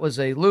rushing. That was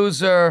a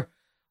loser.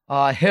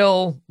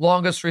 Hill,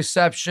 longest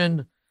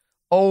reception,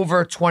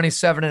 over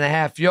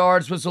 27.5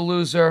 yards was a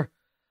loser.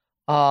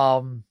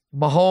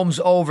 Mahomes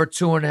over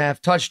 2.5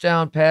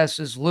 touchdown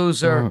passes,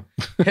 loser.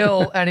 Mm-hmm.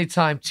 Hill,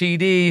 anytime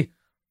TD,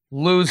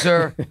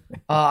 loser.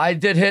 I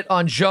did hit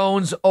on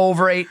Jones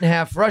over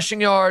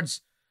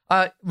 8.5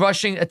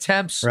 rushing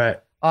attempts. Right.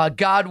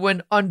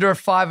 Godwin under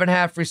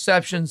 5.5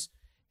 receptions.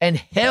 And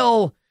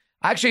Hill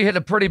actually hit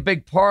a pretty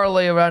big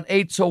parlay around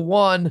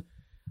 8-1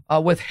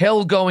 with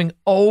Hill going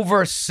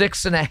over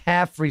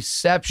 6.5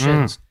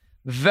 receptions.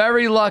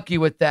 Very lucky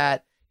with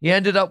that. He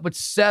ended up with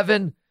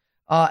 7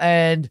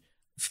 and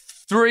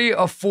 3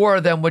 or 4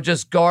 of them were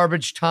just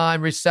garbage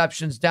time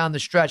receptions down the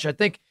stretch. I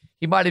think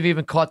he might have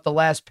even caught the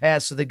last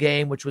pass of the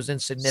game, which was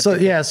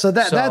insignificant. So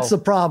that's the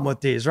problem with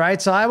these, right?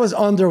 So I was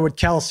under with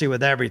Kelsey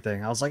with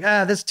everything. I was like,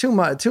 there's too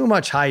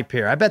much hype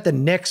here. I bet the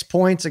Knicks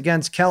points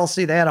against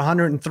Kelsey, they had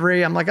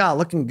 103. I'm like,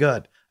 looking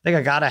good. I think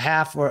I got a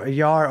half or a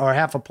yard or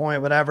half a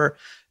point, whatever.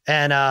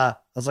 And I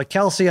was like,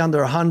 Kelsey under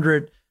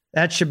 100,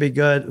 that should be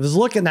good. It was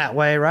looking that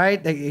way,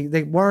 right?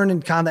 They weren't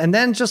in contact. And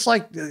then just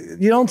like,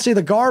 you don't see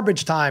the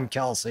garbage time,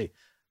 Kelsey.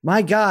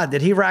 My God,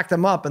 did he rack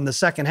them up in the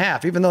second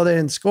half? Even though they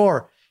didn't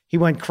score, he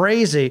went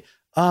crazy.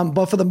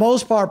 But for the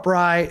most part,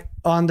 Bri,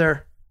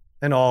 under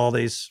in all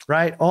these,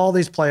 right? All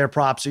these player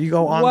props. So you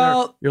go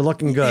under, you're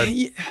looking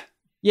good.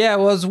 Yeah,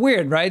 well, it's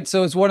weird, right?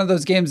 So it's one of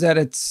those games that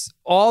it's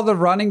all the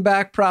running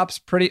back props,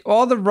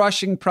 all the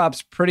rushing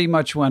props pretty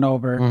much went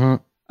over.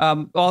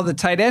 Mm-hmm. All the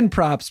tight end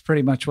props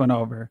pretty much went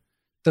over.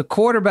 The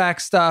quarterback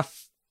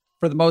stuff,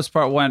 for the most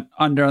part, went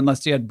under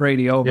unless you had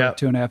Brady over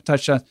 2.5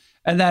 touchdowns.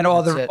 And then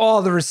all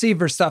the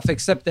receiver stuff,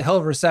 except the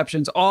Hill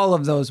receptions, all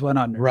of those went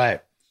under.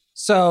 Right.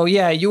 So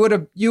yeah, you would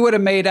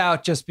have made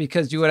out just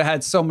because you would have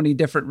had so many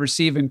different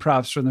receiving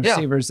props from the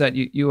receivers that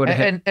you would have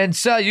hit. And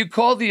Sal, you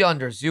called the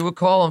unders. You were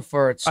calling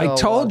for it. So, I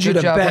told you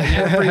to bet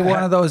every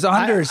one of those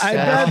unders.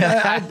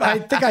 I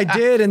think I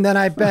did, and then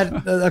I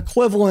bet the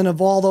equivalent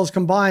of all those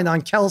combined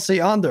on Kelsey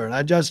under, and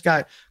I just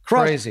got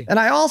crushed. Crazy. And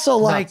I also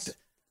liked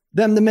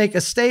them to make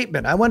a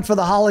statement. I went for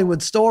the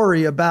Hollywood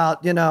story about,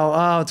 it's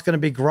going to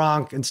be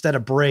Gronk instead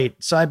of Brate.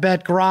 So I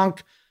bet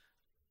Gronk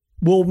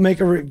will make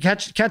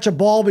catch a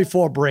ball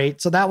before Brate.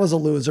 So that was a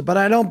loser. But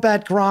I don't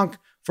bet Gronk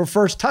for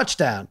first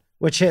touchdown,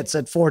 which hits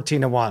at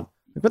 14-1. Like,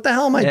 what the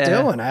hell am I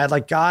doing? I had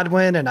like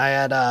Godwin and I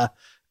had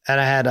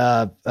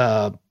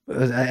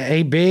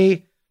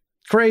AB.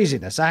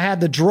 Craziness. I had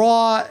the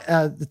draw,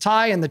 the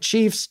tie and the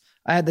Chiefs.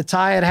 I had the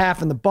tie at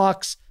half and the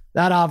Bucks.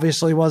 That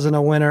obviously wasn't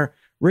a winner.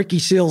 Ricky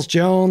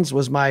Seals-Jones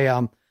was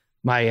my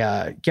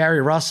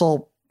Gary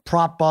Russell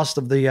prop bust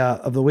of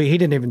the week. He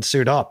didn't even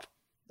suit up.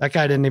 That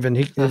guy didn't even.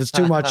 It was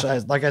too much.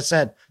 Like I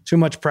said, too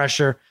much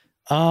pressure.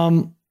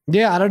 I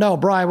don't know,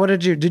 Brian. What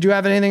did you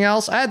have anything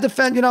else? I had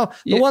the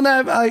one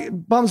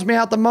that bums me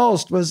out the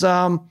most was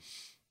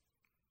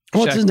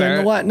what's his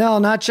name? What? No,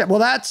 not Chet. Well,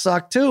 that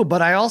sucked too.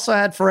 But I also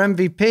had for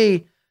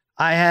MVP.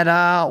 I had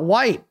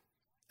White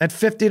at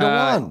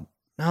 50-1.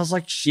 And I was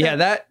like, shit.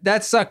 Yeah,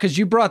 that sucked because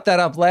you brought that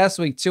up last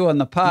week too on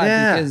the pod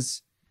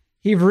because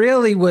he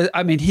really was.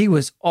 I mean, he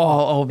was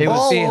all over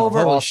the field.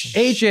 Over.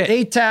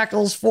 Eight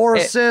tackles, 4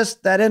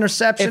 assists, that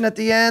interception at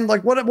the end.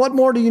 Like, what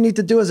more do you need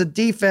to do as a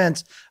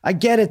defense? I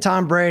get it,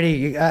 Tom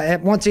Brady.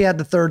 Once he had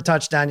the 3rd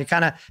touchdown, you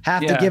kind of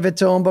have to give it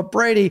to him. But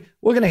Brady,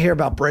 we're going to hear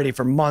about Brady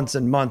for months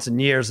and months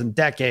and years and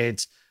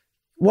decades.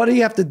 What do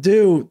you have to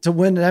do to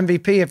win an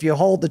MVP if you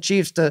hold the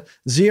Chiefs to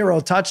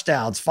 0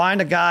 touchdowns?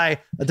 Find a guy,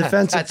 a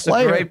defensive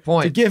player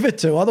to give it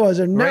to. Otherwise,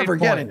 they're never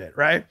getting it,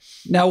 right?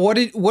 Now, what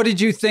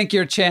did you think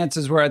your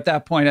chances were at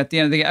that point at the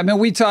end of the game? I mean,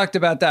 we talked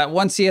about that.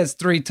 Once he has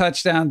 3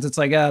 touchdowns, it's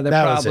like, they're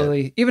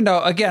probably, even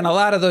though, again, a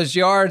lot of those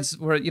yards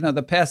were,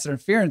 the pass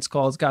interference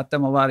calls got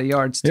them a lot of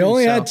yards too. He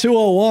only had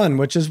 201,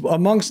 which is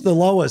amongst the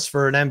lowest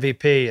for an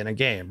MVP in a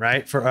game,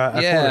 right? For a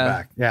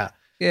quarterback. Yeah.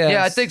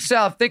 Yeah, I think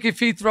Sal. I think if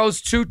he throws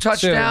 2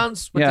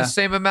 touchdowns with the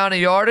same amount of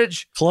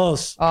yardage,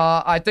 close.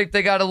 I think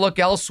they got to look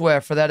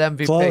elsewhere for that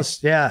MVP.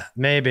 Close, yeah,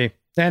 maybe.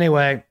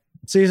 Anyway,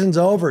 season's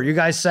over. You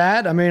guys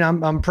sad? I mean,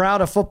 I'm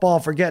proud of football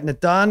for getting it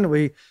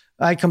done.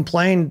 I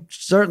complained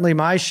certainly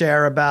my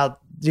share about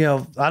I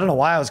don't know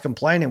why I was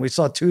complaining. We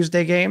saw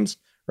Tuesday games,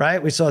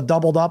 right? We saw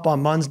doubled up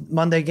on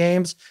Monday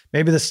games.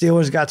 Maybe the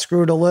Steelers got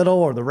screwed a little,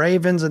 or the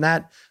Ravens in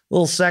that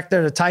little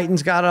sector. The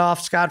Titans got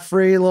off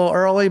scot-free a little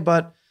early,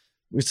 but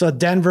we saw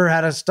Denver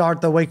had to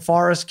start the Wake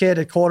Forest kid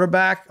at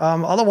quarterback.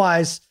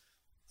 Otherwise,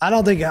 I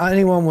don't think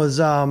anyone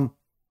was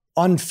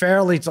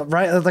unfairly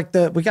right. Like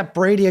we got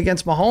Brady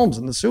against Mahomes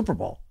in the Super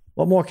Bowl.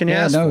 What more can you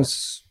ask for?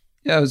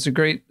 It was a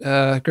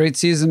great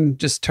season.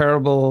 Just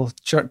terrible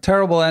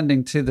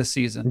ending to the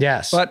season.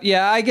 Yes, but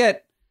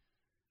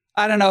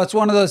I don't know. It's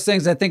one of those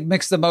things. I think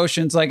mixed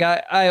emotions. Like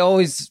I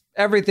always,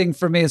 everything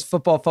for me is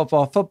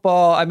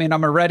football. I mean,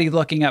 I'm already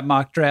looking at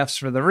mock drafts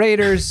for the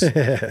Raiders,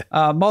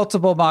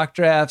 multiple mock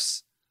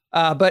drafts.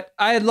 But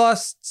I had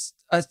lost.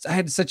 I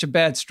had such a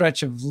bad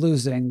stretch of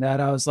losing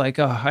that I was like,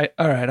 all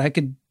right, I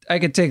could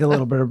take a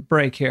little bit of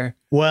break here.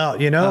 Well,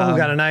 who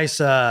got a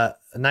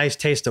nice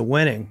taste of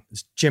winning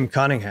is Jim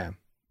Cunningham.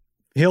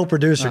 Hill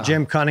producer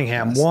Jim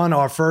Cunningham won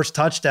our first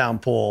touchdown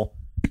pool.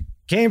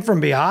 Came from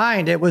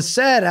behind. It was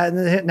said,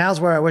 and now's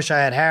where I wish I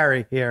had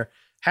Harry here.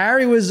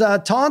 Harry was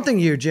taunting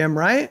you, Jim,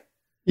 right?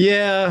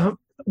 Yeah.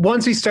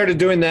 Once he started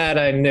doing that,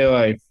 I knew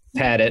I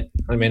had it.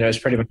 I mean, it was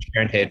pretty much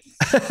guaranteed.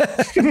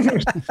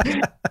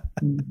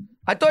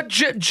 I thought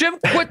Jim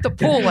quit the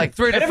pool like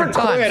 3 different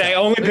times. Quit. I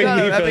only picked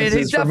defenses. I mean,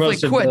 he definitely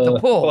quit the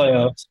pool.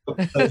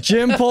 Playoffs.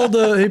 Jim pulled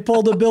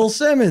a Bill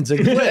Simmons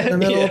and quit in the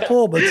middle of the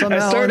pool, but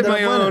somehow I started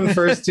my own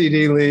first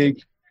TD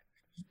league.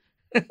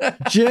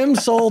 Jim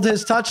sold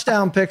his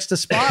touchdown picks to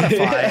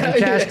Spotify and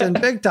cashed in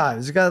big time.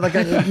 He's got like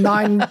a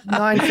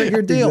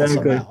nine-figure deal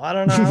somehow. I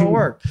don't know how it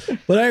worked.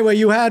 But anyway,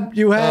 you had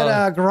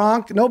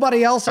Gronk.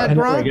 Nobody else had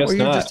Gronk? Or you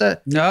just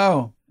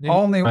no.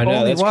 Only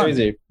that's one.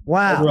 Crazy.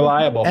 Wow. That's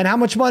reliable. And how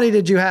much money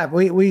did you have?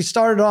 We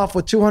started off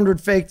with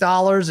 $200 fake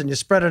and you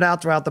spread it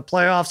out throughout the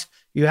playoffs.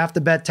 You have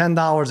to bet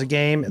 $10 a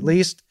game at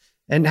least.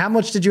 And how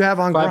much did you have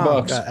on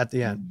Gronk at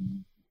the end?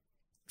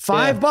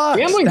 $5.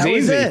 Gambling's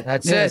easy.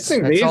 That's it. That's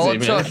easy, all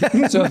it man.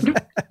 took. So,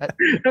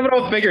 have it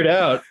all figured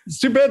out. It's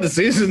too bad the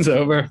season's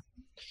over.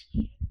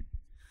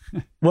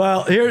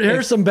 Well,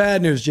 here's some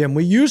bad news, Jim.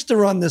 We used to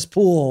run this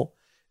pool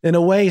in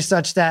a way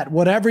such that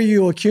whatever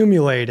you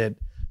accumulated.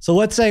 So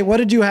let's say, what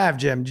did you have,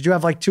 Jim? Did you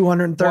have like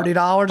 $230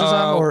 or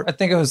something? Or I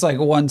think it was like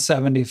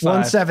 $175.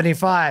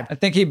 $175. I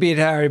think he beat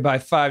Harry by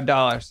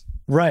 $5.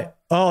 Right.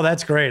 Oh,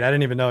 that's great. I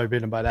didn't even know he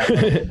beat him by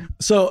that.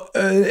 So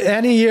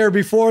any year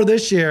before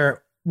this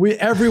year,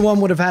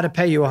 everyone would have had to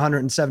pay you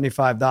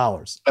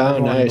 $175. Oh,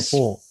 nice. The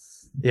pool.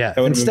 Yeah.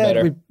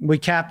 Instead, we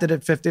capped it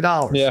at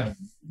 $50. Yeah.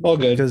 All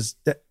good.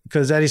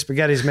 Because Eddie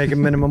Spaghetti's making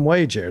minimum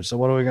wage here. So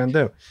what are we going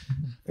to do?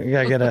 We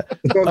got to get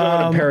It's going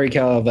to Perry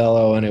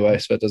Calavello anyway,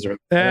 so it doesn't.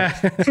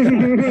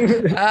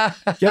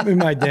 Get me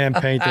my damn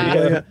painting.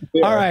 Yeah.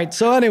 All right.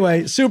 So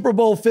anyway, Super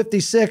Bowl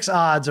 56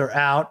 odds are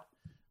out.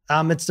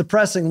 It's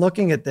depressing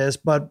looking at this,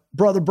 but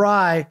Brother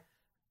Bry,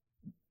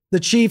 the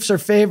Chiefs are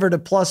favored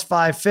at plus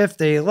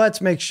 550. Let's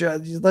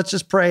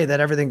just pray that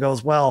everything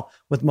goes well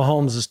with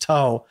Mahomes'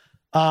 toe.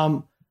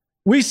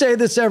 We say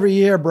this every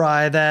year,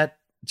 Bry, that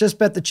just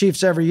bet the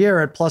Chiefs every year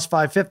at plus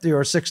 550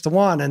 or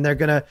 6-1, and they're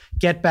going to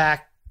get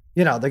back.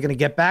 They're going to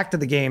get back to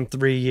the game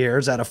 3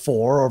 years out of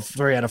 4 or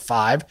 3 out of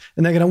 5,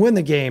 and they're going to win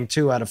the game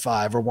 2 out of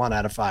 5 or 1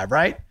 out of 5,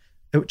 right?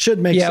 It should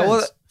make sense.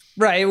 Well,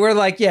 right. We're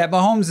like,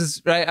 Mahomes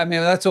is right. I mean,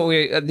 that's what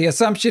the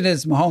assumption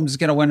is Mahomes is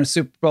going to win a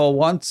Super Bowl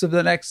once of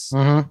the next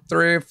 3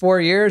 or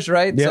 4 years,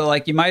 right? Yep. So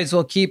like you might as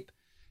well keep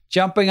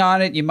jumping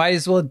on it. You might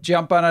as well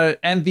jump on an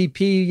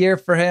MVP year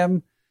for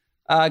him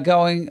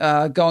going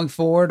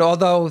forward.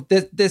 Although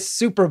this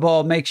Super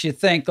Bowl makes you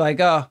think like,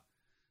 oh,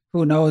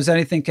 who knows?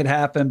 Anything could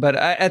happen. But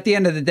at the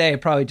end of the day,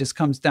 it probably just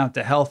comes down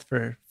to health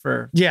for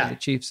the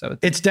Chiefs. So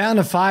it's down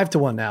to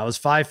 5-1 now. It's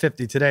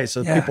 550 today.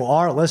 So people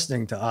are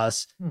listening to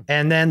us.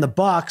 And then the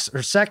Bucs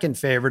are second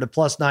favorite at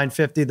plus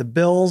 950. The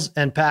Bills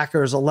and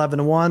Packers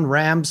 11-1.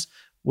 Rams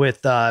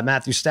with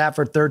Matthew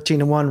Stafford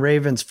 13-1.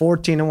 Ravens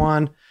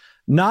 14-1.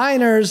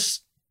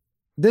 Niners.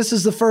 This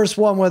is the first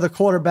one where the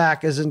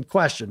quarterback is in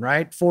question,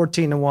 right?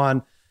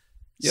 14-1.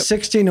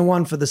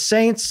 16-1 for the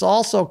Saints,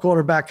 also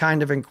quarterback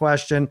kind of in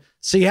question.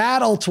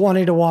 Seattle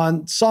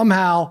 20-1.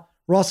 Somehow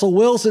Russell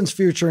Wilson's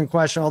future in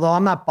question, although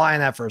I'm not buying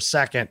that for a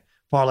second.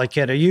 Parlay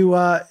Kid, are you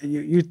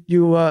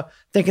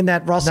thinking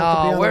that Russell could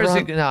be on the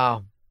run?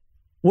 No.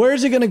 Where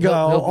is he going to go?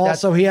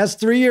 Also, he has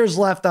 3 years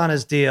left on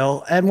his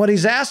deal, and what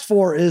he's asked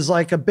for is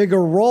like a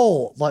bigger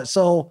role.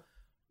 So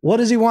what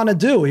does he want to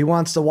do? He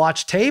wants to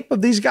watch tape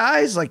of these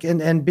guys, like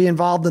and be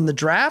involved in the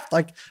draft.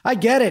 Like, I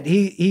get it.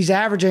 He's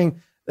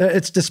averaging.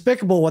 It's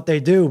despicable what they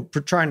do for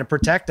trying to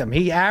protect him.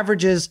 He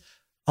averages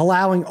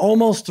allowing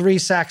almost 3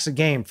 sacks a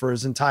game for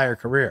his entire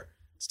career.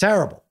 It's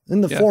terrible,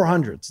 in the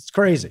 400s. It's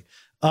crazy.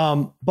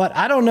 But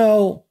I don't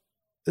know.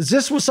 Is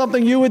this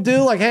something you would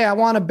do? Like, hey, I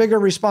want a bigger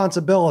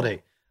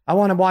responsibility. I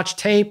want to watch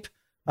tape.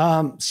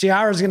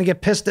 Ciara's going to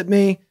get pissed at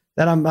me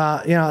that I'm,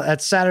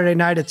 at Saturday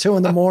night at 2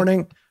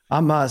 a.m.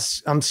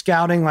 I'm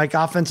scouting like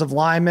offensive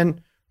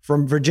linemen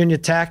from Virginia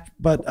Tech,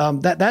 but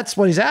that's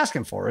what he's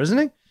asking for, isn't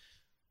he?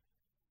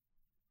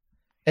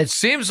 It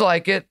seems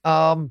like it.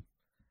 I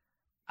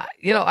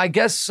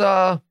guess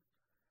I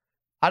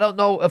don't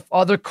know if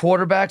other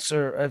quarterbacks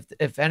or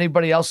if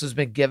anybody else has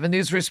been given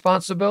these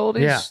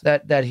responsibilities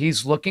that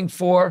he's looking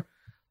for.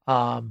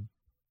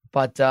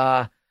 But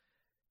I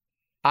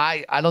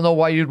don't know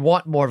why you'd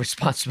want more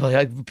responsibility.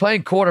 Like,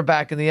 playing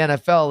quarterback in the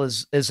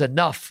NFL is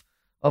enough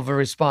of a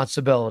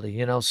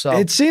responsibility, So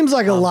it seems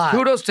like a lot.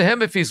 Kudos to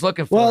him if he's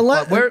looking for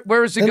it. But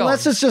where is he going?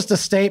 Unless it's just a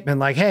statement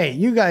like, hey,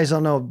 you guys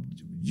don't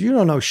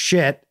know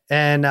shit.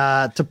 And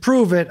to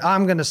prove it,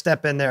 I'm going to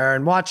step in there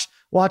and watch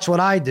what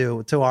I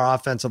do to our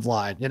offensive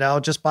line,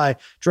 just by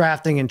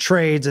drafting and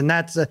trades. And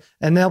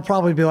and they'll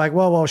probably be like,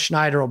 well,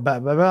 Schneider will blah,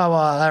 blah, blah,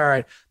 blah. All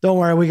right, don't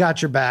worry. We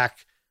got your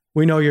back.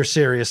 We know you're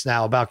serious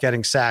now about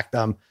getting sacked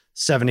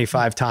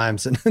 75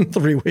 times in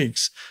 3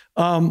 weeks.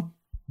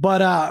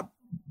 But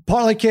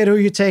Parlay Kid, who are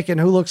you taking?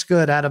 Who looks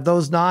good out of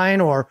those 9,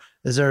 or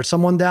is there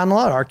someone down the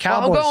line? Our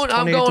Cowboys.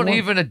 I'm going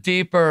even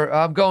deeper.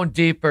 I'm going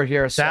deeper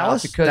here.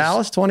 Dallas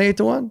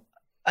 28-1.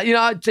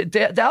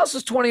 Dallas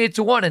is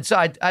 28-1, and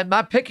so I'm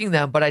not picking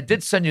them, but I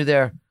did send you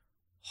their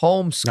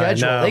home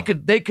schedule.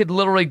 They could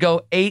literally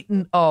go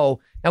 8-0.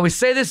 Now, we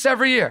say this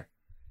every year,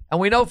 and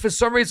we know for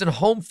some reason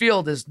home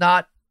field is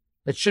not.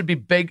 It should be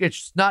big.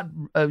 It's not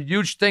a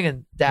huge thing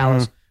in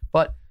Dallas,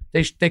 but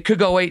they could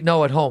go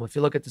 8-0 at home if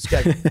you look at the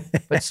schedule.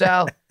 But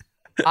Sal,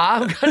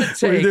 I'm going to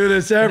take. We do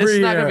this every year.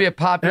 It's not going to be a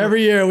popular.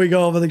 Every year we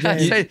go over the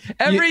game.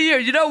 Every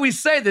year, we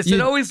say this.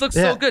 It always looks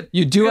so good.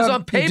 You do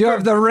have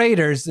the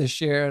Raiders this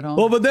year at home.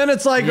 Well, but then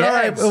it's like, all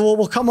right,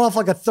 we'll come off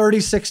like a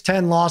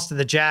 36-10 loss to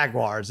the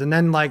Jaguars, and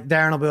then like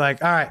Darren will be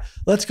like, all right,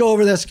 let's go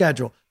over their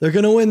schedule. They're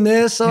going to win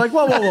this. So like,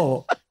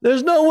 whoa.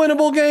 There's no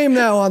winnable game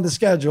now on the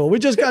schedule. We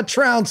just got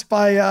trounced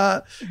by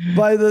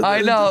the.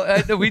 I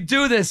know. We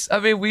do this. I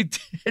mean,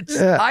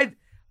 I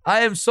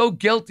am so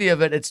guilty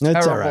of it. It's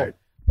terrible. All right.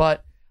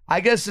 But I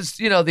guess it's,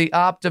 the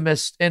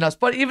optimist in us.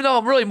 But even though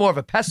I'm really more of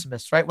a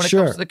pessimist, right? When it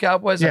comes to the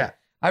Cowboys,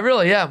 I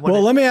really am.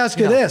 Well, let me ask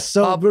you this.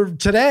 So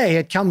today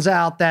it comes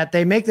out that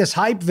they make this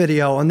hype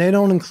video and they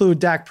don't include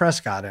Dak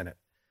Prescott in it.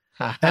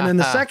 And then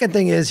the second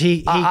thing is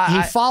he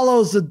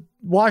follows the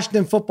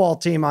Washington football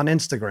team on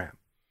Instagram.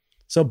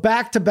 So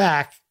back to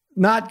back,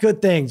 not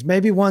good things.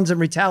 Maybe one's in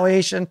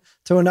retaliation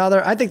to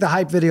another. I think the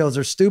hype videos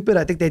are stupid.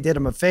 I think they did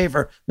him a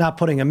favor not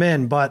putting him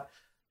in, but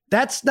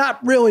that's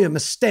not really a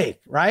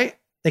mistake, right?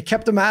 They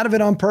kept him out of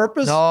it on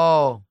purpose.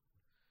 No,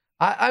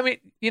 I mean,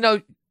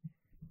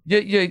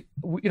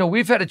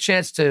 we've had a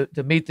chance to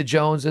meet the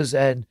Joneses,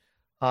 and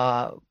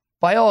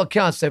by all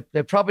accounts,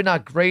 they're probably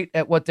not great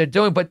at what they're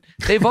doing, but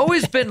they've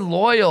always been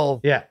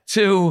loyal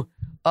to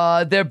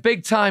their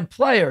big time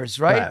players,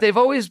 right? They've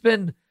always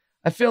been.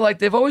 I feel like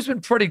they've always been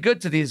pretty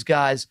good to these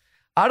guys.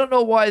 I don't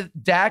know why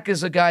Dak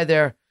is a guy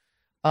they're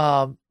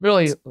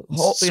really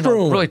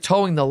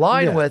towing the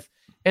line with,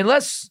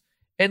 unless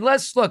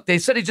look, they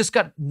said he just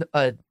got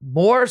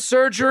more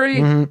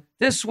surgery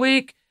this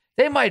week.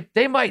 They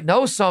might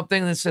know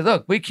something and say,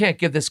 look, we can't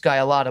give this guy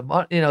a lot of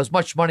money, as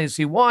much money as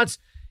he wants.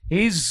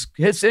 His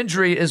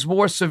injury is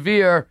more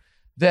severe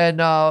than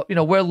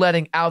we're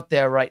letting out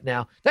there right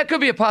now. That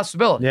could be a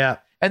possibility. Yeah,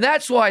 and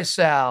that's why,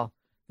 Sal.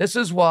 This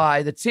is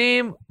why the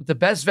team with the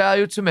best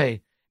value to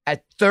me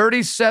at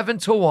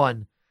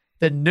 37-1,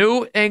 the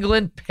New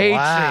England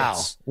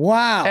Patriots.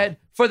 Wow. And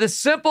for the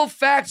simple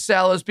fact,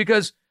 Sal, is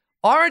because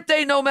aren't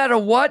they, no matter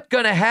what,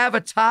 going to have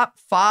a top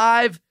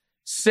 5,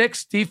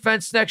 6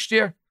 defense next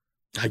year?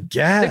 I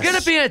guess. They're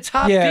going to be in a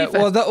top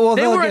defense.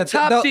 They were a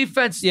top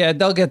defense. Yeah,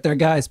 they'll get their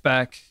guys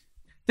back.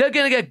 They're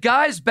going to get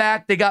guys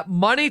back. They got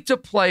money to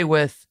play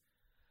with.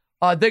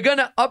 They're going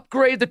to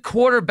upgrade the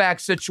quarterback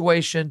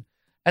situation.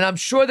 And I'm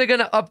sure they're going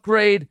to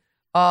upgrade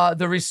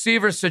the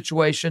receiver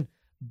situation.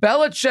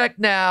 Belichick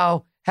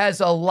now has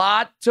a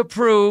lot to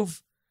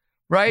prove,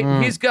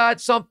 right? He's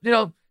got some,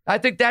 I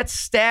think that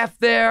staff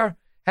there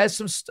has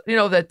some,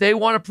 that they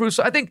want to prove.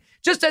 So I think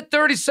just at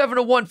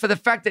 37-1 for the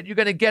fact that you're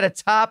going to get a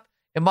top,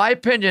 in my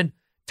opinion,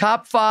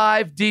 top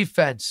 5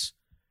 defense.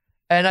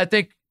 And I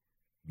think,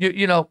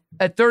 you know,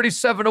 at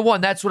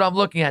 37-1, that's what I'm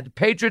looking at. The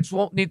Patriots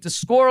won't need to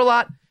score a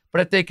lot,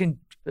 but if they can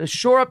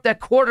shore up that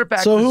quarterback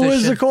position. So who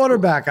is the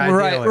quarterback?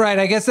 Ideally? Right.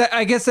 I guess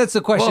that's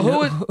the question.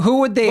 Well, who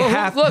would they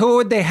have? Who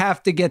would they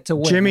have to get to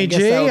win? Jimmy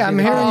G. I'm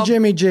hearing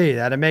Jimmy G.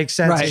 That it makes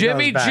sense. Right.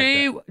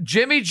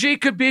 Jimmy G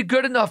could be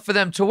good enough for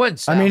them to win.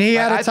 Sal. I mean, he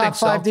had a top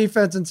 5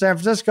 defense in San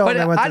Francisco. But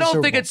and I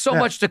don't think it's so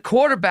much the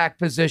quarterback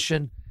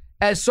position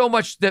as so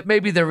much that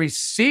maybe the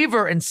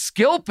receiver and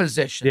skill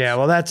position. Yeah,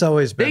 well, that's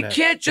always been. They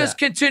can't just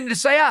continue to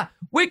say,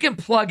 we can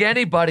plug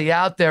anybody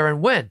out there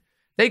and win.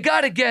 They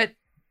got to get.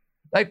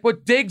 Like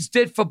what Diggs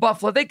did for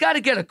Buffalo, they got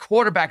to get a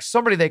quarterback,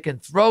 somebody they can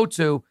throw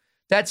to.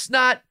 That's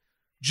not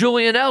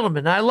Julian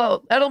Edelman.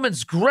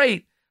 Edelman's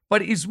great,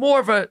 but he's more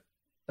of a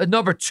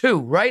number 2,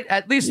 right?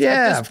 At least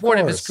at this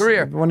point of his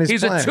career,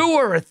 he's a 2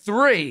 or a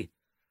 3,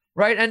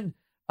 right? And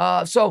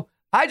so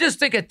I just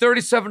think at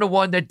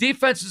 37-1, their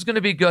defense is going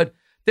to be good.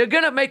 They're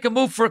going to make a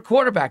move for a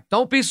quarterback.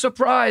 Don't be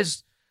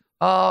surprised.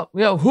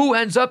 Who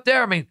ends up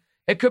there? I mean.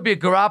 It could be a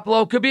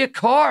Garoppolo, it could be a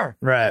Carr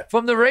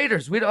from the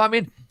Raiders.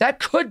 That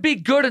could be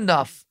good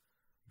enough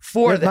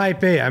for them. It might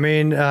be. I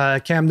mean,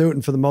 Cam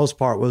Newton, for the most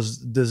part, was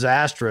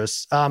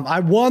disastrous. I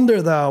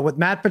wonder, though, with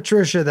Matt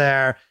Patricia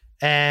there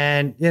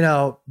and,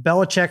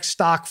 Belichick's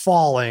stock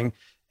falling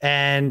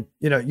and,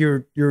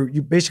 you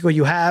basically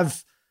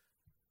have,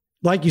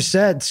 like you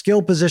said,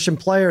 skill position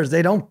players.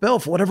 They don't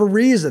build for whatever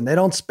reason. They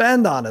don't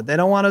spend on it. They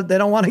don't want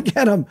to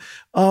get them.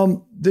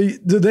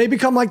 Do they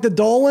become like the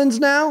Dolans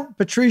now,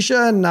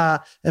 Patricia and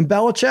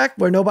Belichick,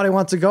 where nobody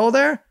wants to go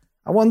there?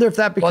 I wonder if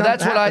that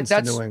becomes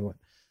to New England.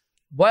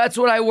 Well, that's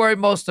what I worry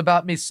most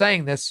about me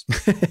saying this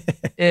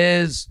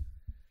is,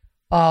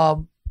 I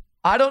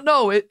don't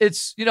know.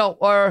 It's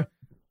are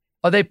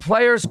they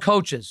players,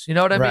 coaches? You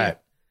know what I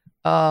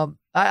mean?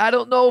 I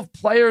don't know if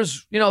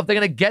players, if they're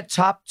going to get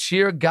top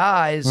tier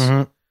guys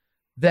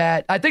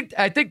that I think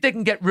they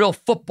can get real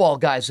football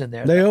guys in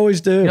there. They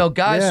always do.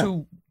 Guys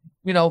who,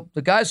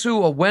 the guys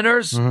who are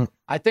winners,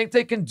 I think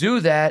they can do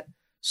that.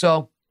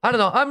 So I don't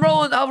know.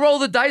 I'll roll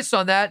the dice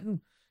on that.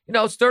 And,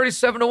 it's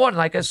 37-1.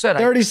 Like I said,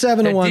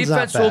 37-1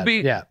 defense will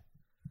be,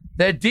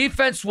 their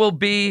defense will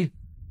be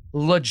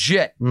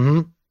legit.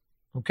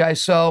 Okay.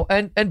 So,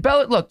 and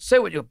say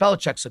what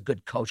Belichick's a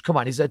good coach. Come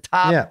on. He's a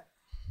top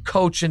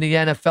coach in the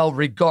NFL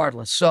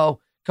regardless. So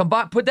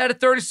put that at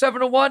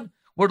 37-1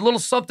 with a little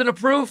something to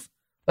prove.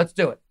 Let's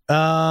do it.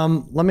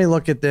 Let me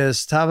look at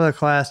this. Top of the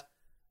class.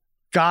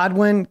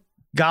 Godwin,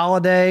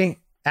 Galladay,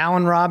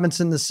 Allen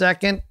Robinson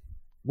II,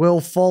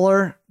 Will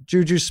Fuller,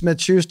 Juju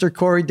Smith-Schuster,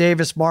 Corey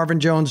Davis, Marvin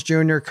Jones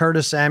Jr.,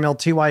 Curtis Samuel,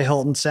 T.Y.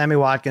 Hilton, Sammy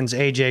Watkins,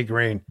 A.J.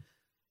 Green.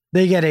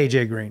 They get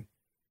A.J. Green.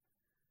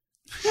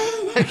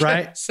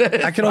 Right?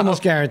 I can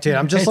almost guarantee it.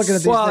 I'm just looking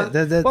at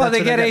these.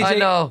 They get AJ. I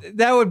know.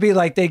 That would be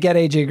like they get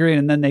AJ Green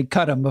and then they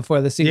cut him before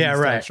the season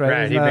starts, right?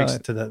 Right. He makes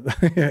it to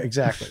the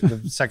exactly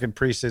the second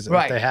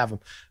preseason if they have him.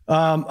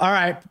 All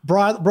right,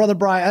 brother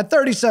Brian, at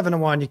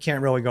 37-1, you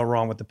can't really go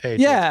wrong with the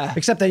Patriots. Yeah.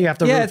 Except that you have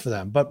to root for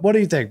them. But what do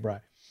you think,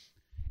 Brian?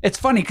 It's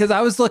funny because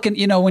I was looking,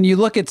 when you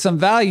look at some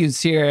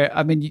values here,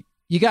 I mean,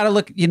 you got to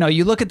look,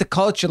 you look at the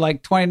culture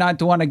like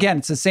 29-1. Again,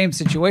 it's the same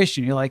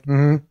situation. You're like,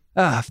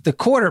 the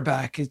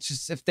quarterback, it's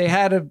just, if they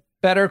had a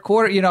better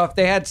if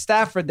they had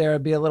Stafford there,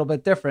 it'd be a little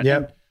bit different.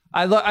 Yep.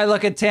 I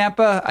look at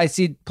Tampa, I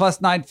see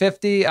plus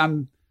 950.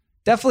 I'm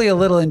definitely a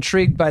little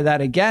intrigued by that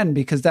again,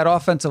 because that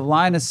offensive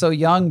line is so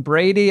young.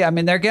 Brady, I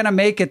mean, they're going to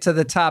make it to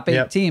the top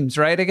 8 teams,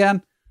 right?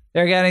 Again,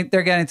 they're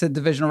getting to the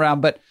divisional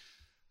round. But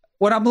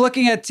when I'm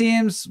looking at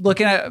teams,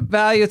 looking at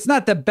value, it's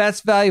not the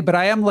best value, but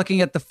I am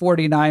looking at the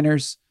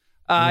 49ers.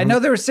 I know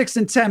they were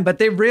 6-10, but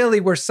they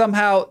really were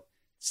somehow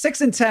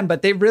 6-10,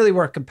 but they really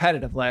were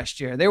competitive last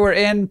year. They were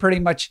in pretty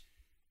much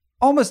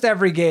almost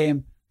every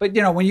game. But,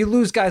 when you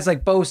lose guys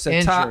like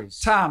Bosa,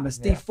 Thomas,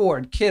 D.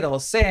 Ford, Kittle,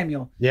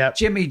 Samuel,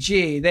 Jimmy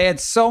G, they had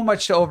so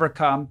much to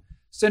overcome.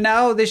 So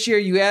now this year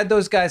you add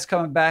those guys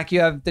coming back. You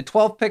have the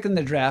 12th pick in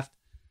the draft.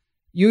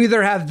 You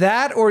either have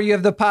that or you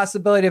have the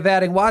possibility of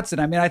adding Watson.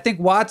 I mean, I think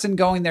Watson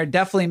going there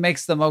definitely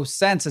makes the most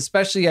sense,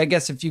 especially, I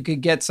guess, if you could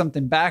get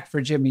something back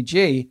for Jimmy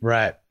G.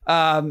 Right.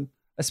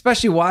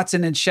 Especially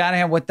Watson and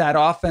Shanahan with that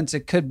offense.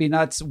 It could be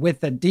nuts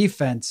with the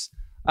defense.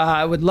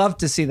 I would love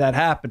to see that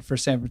happen for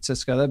San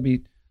Francisco. That'd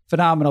be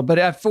phenomenal. But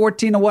at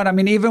 14-1, I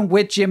mean, even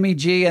with Jimmy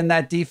G and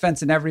that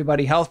defense and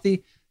everybody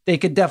healthy, they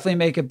could definitely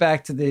make it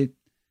back to the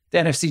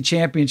NFC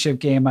Championship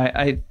game,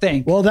 I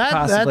think. Well, that's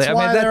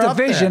why that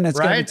division is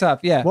going to be tough.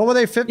 Yeah. What were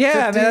they, 15?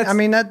 Yeah,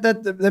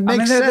 that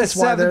makes sense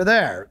why they're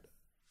there.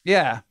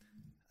 Yeah.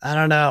 I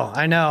don't know.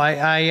 I know.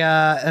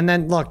 And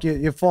then look,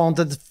 you fall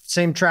into the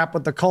same trap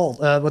with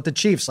the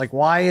Chiefs. Like,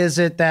 why is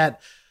it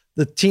that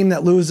the team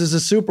that loses the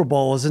Super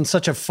Bowl is in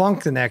such a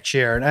funk the next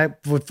year? And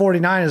with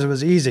 49ers, it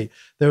was easy.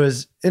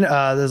 There's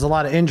a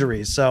lot of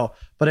injuries. So,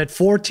 but at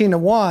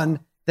 14-1,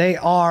 they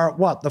are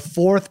the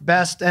 4th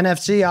best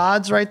NFC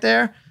odds right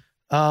there.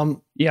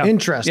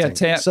 Interesting.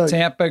 Yeah,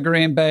 Tampa,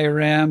 Green Bay,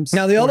 Rams.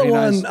 Now the 49ers. Other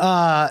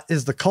one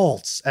is the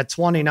Colts at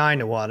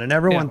 29-1, and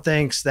everyone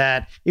thinks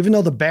that even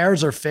though the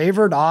Bears are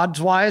favored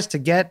odds wise to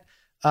get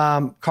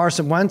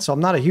Carson Wentz, so I'm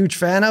not a huge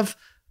fan of.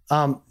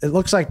 It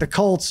looks like the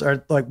Colts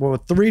are like, well,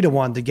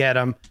 3-1 to get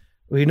him.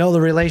 We know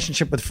the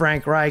relationship with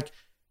Frank Reich.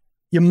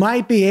 You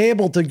might be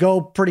able to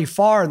go pretty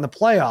far in the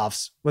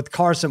playoffs with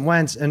Carson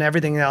Wentz and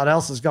everything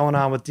else is going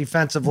on with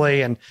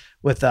defensively and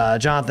with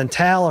Jonathan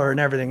Taylor and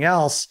everything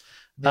else.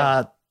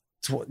 Yeah.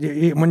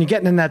 When you're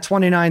getting in that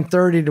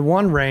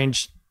 29-30-1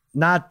 range,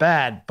 not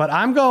bad. But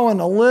I'm going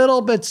a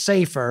little bit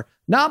safer,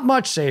 not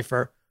much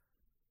safer.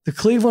 The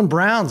Cleveland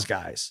Browns,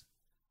 guys.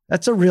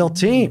 That's a real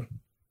team.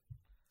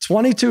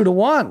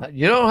 22-1.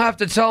 You don't have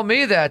to tell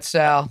me that,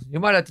 Sal. You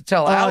might have to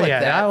tell Alec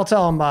that. I will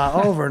tell him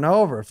over and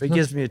over if he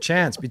gives me a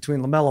chance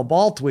between LaMelo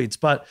Ball tweets.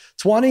 But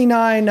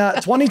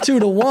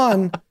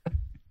 22-1,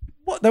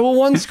 they were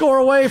one score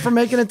away from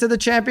making it to the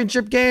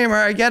championship game.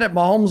 I get it.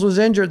 Mahomes was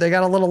injured. They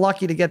got a little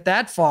lucky to get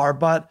that far,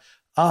 but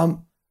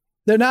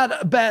they're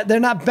not bad. They're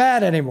not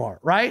bad anymore,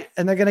 right?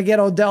 And they're going to get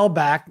Odell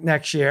back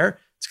next year.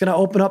 It's going to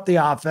open up the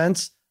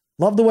offense.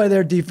 Love the way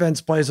their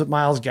defense plays with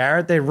Myles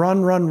Garrett. They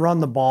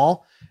run the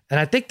ball. And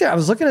I think I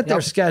was looking at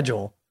their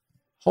schedule.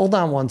 Hold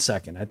on one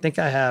second. I think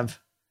I have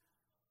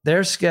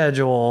their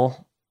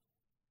schedule.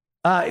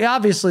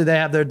 Obviously, they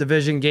have their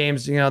division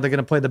games. They're going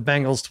to play the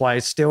Bengals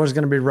twice. Steelers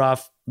going to be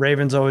rough.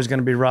 Ravens always going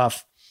to be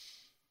rough.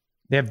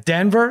 They have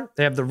Denver.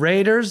 They have the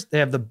Raiders. They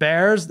have the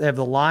Bears. They have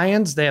the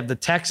Lions. They have the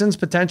Texans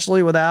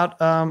potentially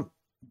without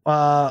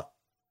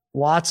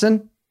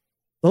Watson.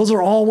 Those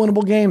are all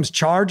winnable games.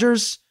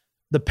 Chargers,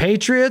 the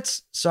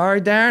Patriots. Sorry,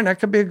 Darren.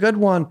 That could be a good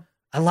one.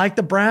 I like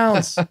the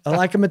Browns. I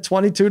like them at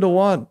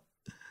 22-1.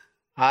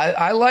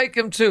 I like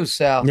them too,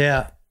 Sal.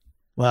 Yeah.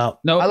 Well,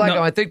 I like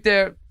them. I think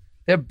they're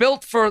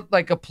built for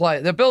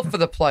they're built for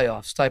the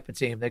playoffs type of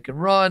team. They can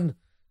run.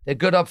 They're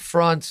good up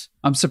front.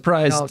 I'm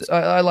surprised.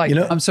 I like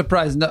them. I'm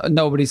surprised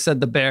nobody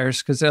said the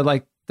Bears because they're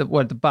like the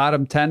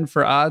bottom 10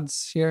 for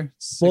odds here.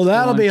 Well,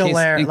 that'll be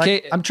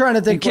hilarious. I'm trying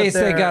to think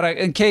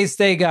in case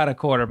they got a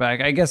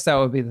quarterback. I guess that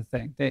would be the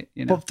thing.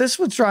 But this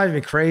would drive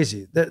me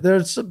crazy.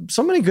 There's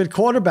so many good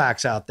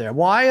quarterbacks out there.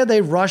 Why are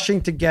they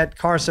rushing to get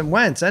Carson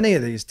Wentz? Any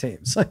of these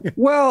teams?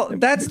 Well,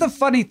 that's the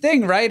funny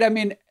thing, right? I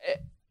mean,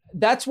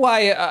 that's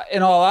why,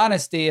 in all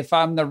honesty, if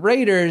I'm the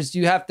Raiders,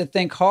 you have to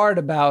think hard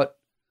about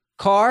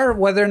Carr,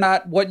 whether or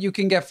not what you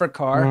can get for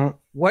Carr,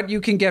 what you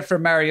can get for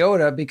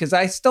Mariota, because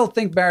I still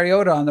think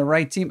Mariota on the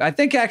right team. I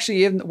think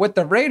actually even with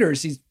the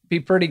Raiders, he's be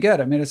pretty good.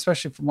 I mean,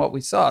 especially from what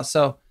we saw.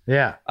 So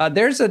yeah,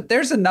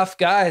 there's enough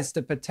guys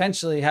to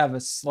potentially have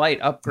a slight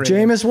upgrade.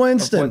 Jameis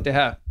Winston, what they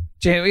have.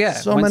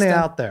 Many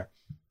out there.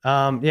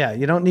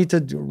 You don't need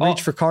to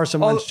reach for Carson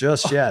Wentz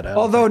just yet.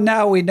 Although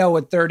now we know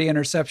what 30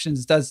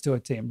 interceptions does to a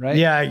team, right?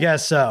 Yeah, I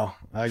guess so.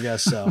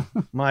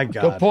 My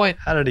God. Good point.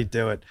 How did he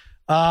do it?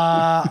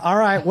 All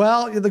right.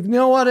 Well, you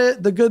know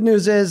what? The good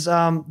news is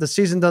the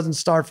season doesn't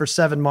start for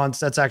 7 months.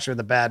 That's actually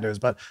the bad news.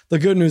 But the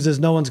good news is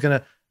no one's going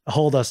to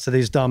hold us to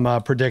these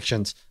dumb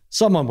predictions.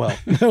 Someone will.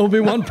 There will be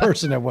one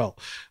person that will.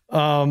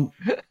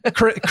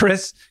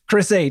 Chris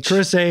H.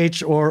 Chris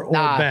H. or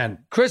Ben.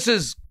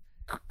 Chris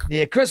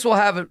will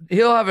have it.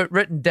 He'll have it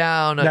written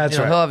down. That's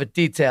right. He'll have it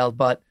detailed.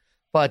 But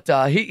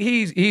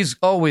he's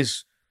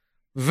always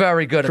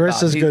very good.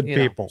 Chris is good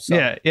people.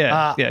 So.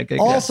 Yeah.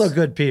 Also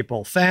good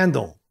people.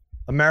 FanDuel,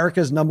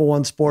 America's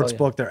 #1 sports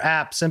book. Their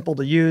app, simple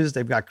to use.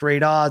 They've got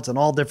great odds on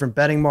all different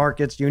betting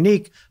markets,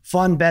 unique,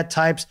 fun bet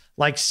types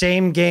like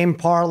same game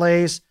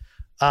parlays,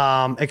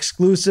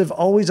 exclusive,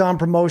 always on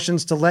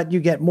promotions to let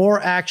you get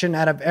more action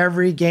out of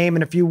every game.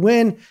 And if you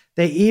win,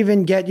 they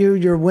even get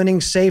you're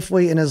winning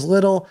safely in as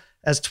little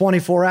as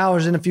 24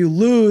 hours. And if you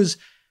lose,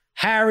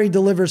 Harry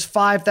delivers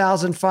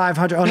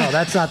 5,500. Oh, no,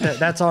 that's not that.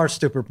 That's our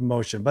stupid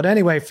promotion. But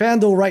anyway,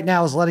 FanDuel right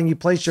now is letting you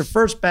place your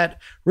first bet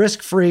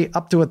risk-free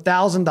up to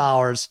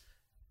 $1,000.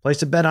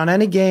 Place a bet on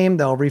any game.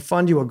 They'll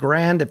refund you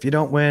 $1,000 if you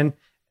don't win.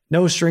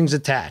 No strings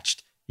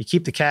attached. You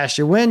keep the cash.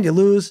 You win, you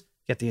lose,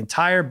 get the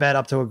entire bet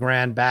up to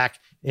 $1,000 back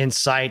in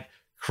sight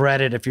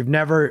credit. If you've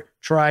never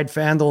tried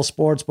FanDuel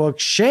Sportsbook,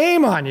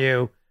 shame on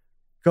you.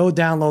 Go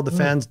download the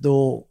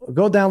FanDuel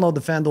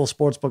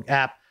Sportsbook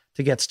app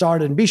to get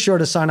started, and be sure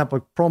to sign up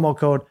with promo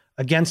code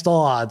Against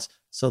All Odds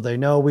so they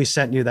know we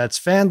sent you. That's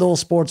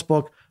FanDuel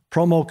Sportsbook,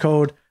 promo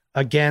code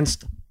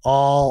Against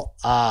All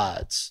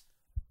Odds.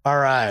 All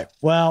right.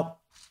 Well,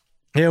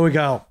 here we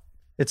go.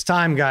 It's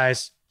time,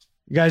 guys.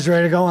 You guys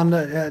ready to go on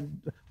the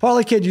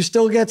Parlay Kid? You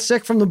still get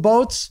sick from the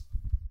boats?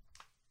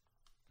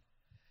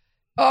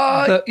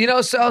 So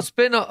it's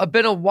been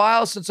a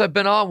while since I've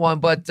been on one,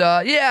 but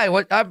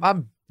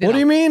I'm. What do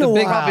you mean a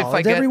while?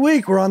 Every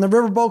week we're on the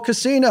Riverboat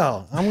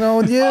Casino. I'm going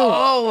with you.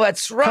 Oh,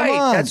 that's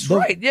right. That's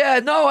right. Yeah,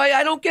 no,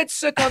 I don't get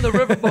sick on the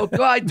Riverboat.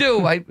 No, I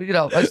do.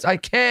 I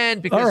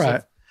can because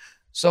of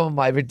some of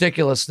my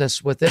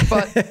ridiculousness with it.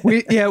 But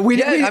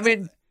I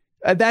mean,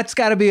 that's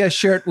got to be a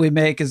shirt we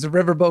make is the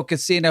Riverboat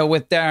Casino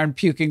with Darren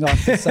puking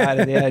off the side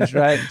of the edge,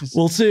 right?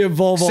 We'll see if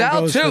Volvo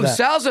goes for that.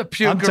 Sal's a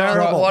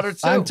puker on water too.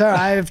 I'm terrible.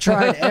 I've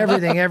tried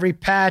everything, every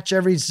patch,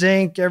 every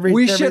zinc, everything.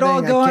 We should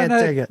all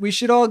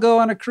go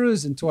on a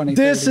cruise in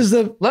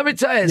 2030. Let me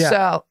tell you,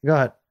 Sal. Go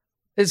ahead.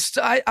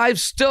 I've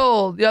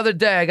still, the other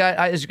day,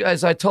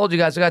 as I told you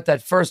guys, I got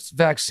that first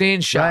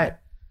vaccine shot. Right.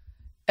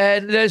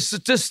 And there's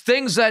just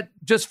things that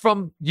just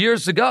from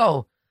years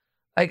ago,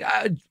 like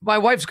my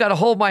wife's got to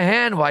hold my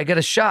hand while I get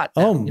a shot.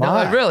 Oh,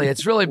 my.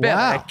 It's really bad.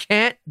 Wow. I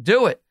can't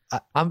do it.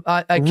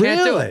 I can't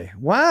do it.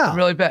 Wow. I'm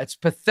really bad. It's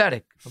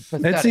pathetic.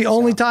 It's the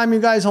only time you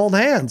guys hold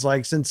hands,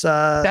 like since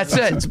that's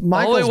it. Since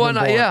Michael's only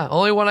been born.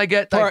 only when I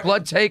get like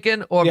blood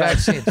taken or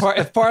vaccines.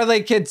 If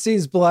Parlay Kid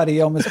sees blood, he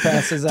almost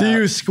passes out. Do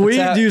you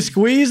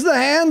squeeze the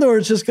hand, or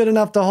it's just good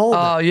enough to hold?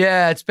 Oh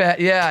yeah, it's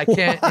bad. Yeah, I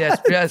can't. Yeah,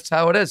 that's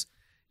how it is.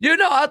 You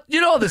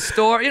know the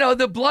story. You know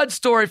the blood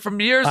story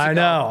from years ago.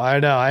 I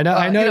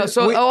know.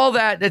 So all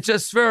that, it's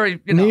just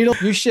very. Needle.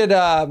 You should.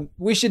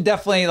 We should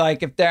definitely,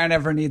 like, if Darren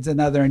ever needs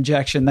another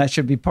injection, that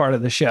should be part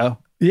of the show.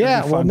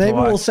 Yeah, well, maybe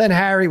we'll send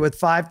Harry with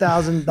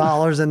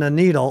 $5,000 and a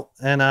needle,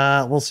 and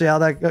we'll see how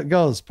that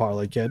goes,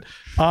 Parlay Kid.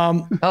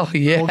 Oh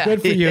yeah. Well,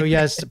 good for you.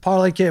 Yes,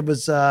 Parlay Kid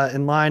was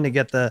in line to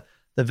get the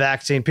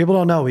vaccine. People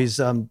don't know he's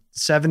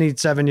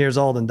 77 years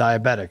old and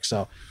diabetic,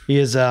 so he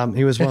was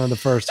one of the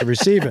first to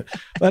receive it.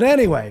 But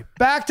anyway,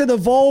 back to the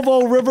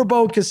Volvo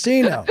Riverboat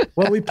Casino,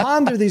 where we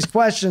ponder these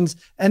questions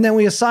and then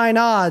we assign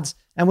odds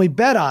and we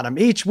bet on them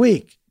each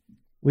week.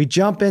 We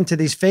jump into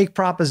these fake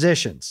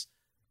propositions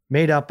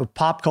made up of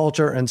pop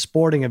culture and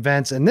sporting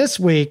events. And this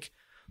week,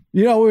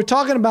 we were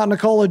talking about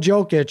Nikola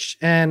Jokic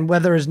and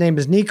whether his name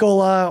is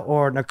Nikola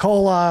or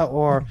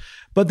Nikola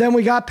but then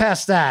we got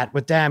past that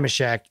with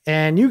Damashek,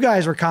 and you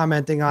guys were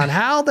commenting on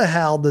how the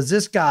hell does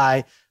this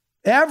guy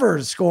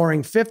ever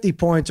scoring 50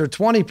 points or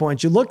 20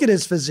 points? You look at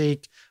his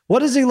physique. What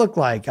does he look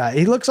like?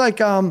 He looks like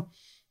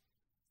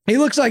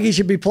he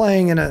should be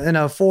playing in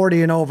a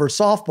 40 and over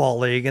softball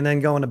league and then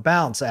going to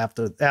bounce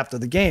after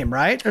the game,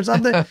 right? Or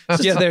something.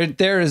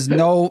 There is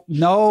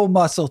no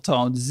muscle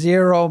tone,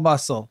 zero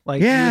muscle.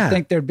 Like, you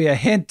think there'd be a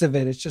hint of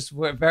it. It's just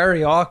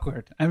very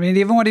awkward. I mean,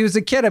 even when he was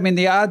a kid,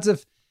 the odds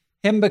of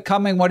him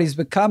becoming what he's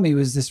become, he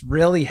was this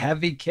really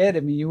heavy kid.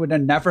 I mean, you would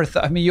have never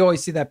thought. You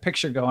always see that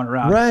picture going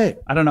around. Right.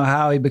 I don't know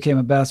how he became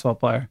a basketball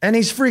player. And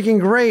he's freaking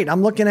great.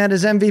 I'm looking at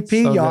his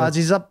MVP odds.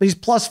 He's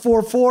plus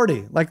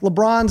 440. Like,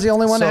 LeBron's the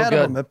only one ahead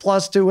of him at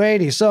plus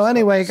 280. So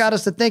anyway, it got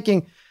us to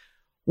thinking,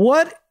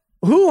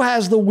 who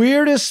has the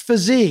weirdest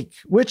physique?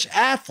 Which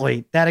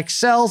athlete that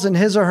excels in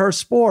his or her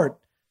sport,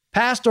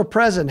 past or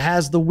present,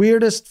 has the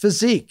weirdest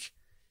physique?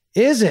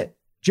 Is it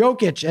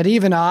Jokic at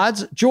even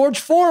odds? George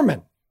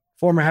Foreman,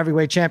 former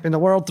heavyweight champion of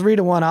the world,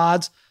 3-1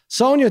 odds.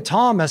 Sonia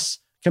Thomas,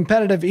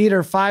 competitive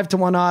eater,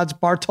 5-1 odds.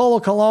 Bartolo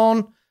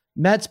Colon,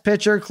 Mets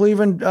pitcher,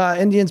 Cleveland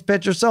Indians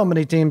pitcher, so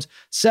many teams,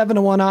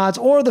 7-1 odds.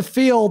 Or the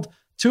field,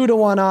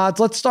 2-1 odds.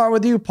 Let's start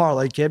with you,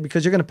 Parlay Kid,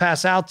 because you're going to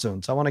pass out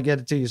soon, so I want to get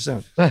it to you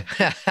soon.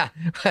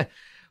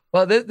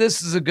 Well,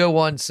 this is a good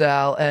one,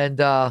 Sal. And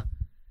I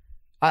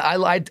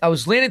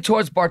was leaning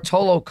towards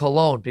Bartolo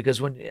Colon because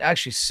when you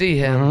actually see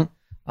him,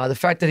 the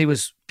fact that he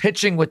was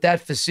pitching with that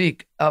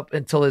physique up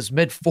until his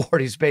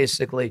mid-40s,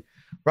 basically,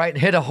 right?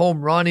 And hit a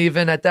home run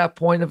even at that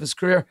point of his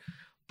career.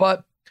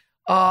 But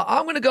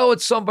I'm going to go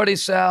with somebody,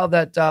 Sal,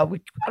 that I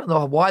don't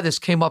know why this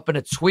came up in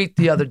a tweet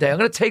the other day. I'm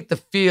going to take the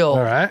field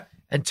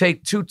and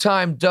take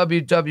two-time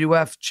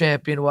WWF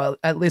champion, well,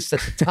 at least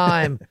at the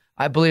time,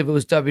 I believe it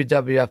was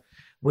WWF,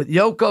 with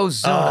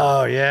Yokozuna.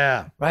 Oh,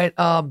 yeah. Right?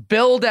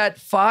 Billed at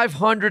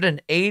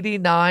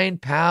 589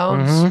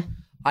 pounds.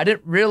 I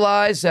didn't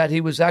realize that he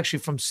was actually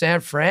from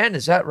San Fran.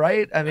 Is that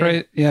right? I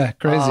mean,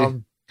 crazy.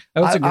 That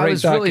was a great I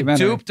was really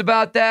duped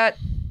about that.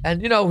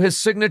 And, his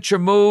signature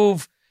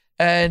move.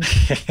 And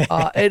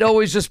it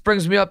always just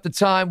brings me up to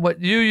time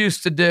what you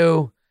used to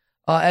do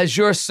as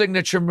your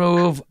signature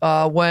move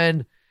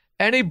when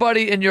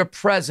anybody in your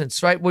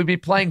presence, right, would be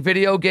playing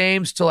video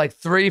games till like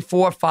 3,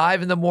 4,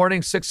 5 in the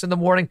morning, 6 in the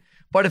morning.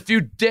 But if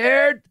you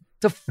dared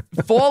to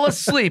fall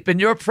asleep in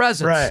your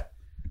presence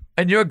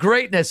and your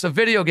greatness of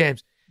video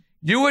games,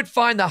 you would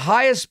find the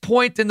highest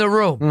point in the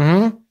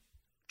room,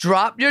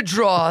 drop your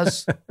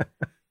drawers,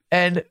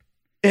 and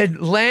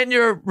land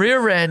your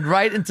rear end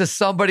right into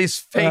somebody's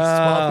face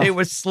while they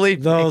were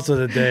sleeping. Those are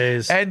the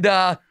days. And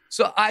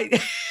so I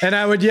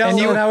would yell,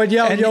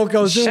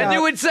 Yokozuna. And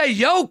you would say,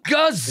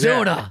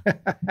 Yokozuna.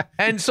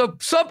 And so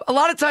a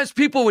lot of times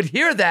people would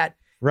hear that,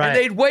 and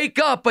they'd wake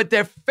up, but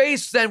their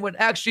face then would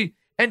actually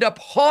end up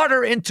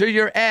harder into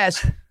your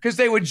ass because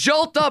they would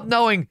jolt up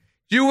knowing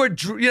you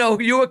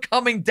were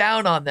coming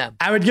down on them.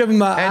 I would give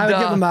him a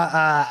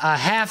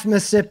half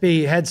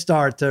Mississippi head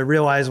start to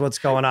realize what's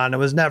going on. It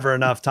was never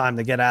enough time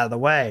to get out of the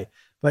way.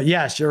 But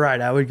yes, you're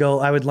right. I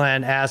would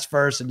land ass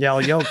first and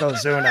yell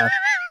Yokozuna.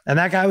 And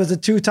that guy was a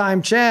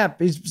 2-time champ.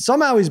 He's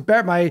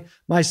buried.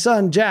 My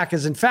son Jack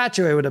is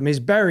infatuated with him. He's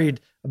buried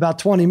about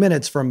 20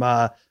 minutes from.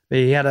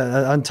 He had an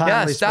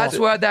untimely. Yes, that's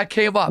where that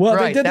came up. Well,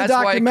 they did the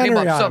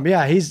documentary on him.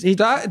 Yeah, he's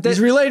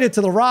related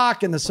to The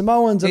Rock and the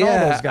Samoans and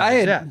all those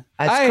guys.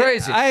 That's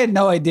crazy. I had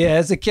no idea.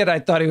 As a kid, I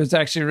thought he was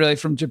actually really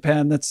from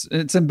Japan.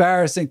 It's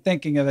embarrassing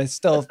thinking of it.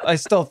 I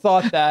still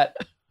thought that.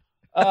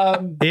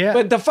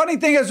 But the funny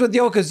thing is with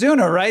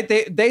Yokozuna, right?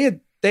 They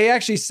had they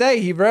actually say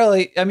he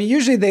really, I mean,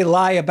 usually they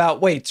lie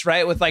about weights,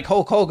 right? With like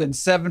Hulk Hogan,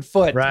 7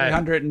 foot,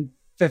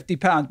 350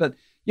 pounds. But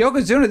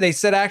Yokozuna, they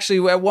said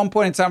actually at one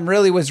point in time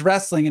really was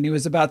wrestling and he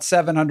was about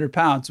 700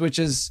 pounds, which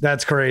is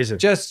that's crazy.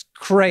 Just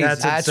crazy.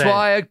 That's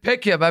why I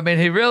pick him. I mean,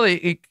 he moved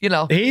he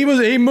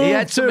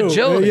had too.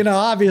 Agility. You know,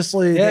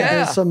 obviously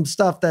there's some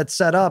stuff that's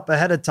set up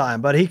ahead of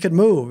time, but he could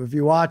move if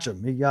you watch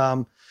him.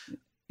 That's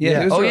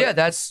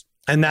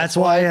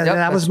why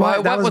that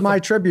was my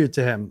tribute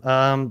to him.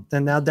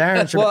 And now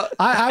Darren,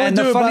 I would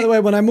do it, by the way,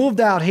 when I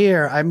moved out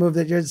here, I moved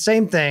it,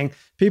 same thing.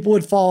 People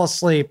would fall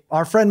asleep.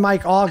 Our friend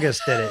Mike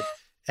August did it.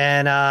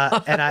 And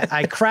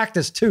I cracked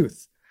his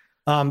tooth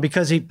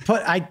because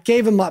I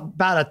gave him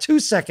about a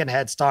 2-second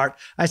head start.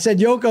 I said,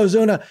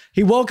 Yokozuna,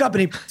 he woke up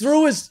and he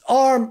threw his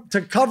arm to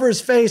cover his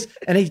face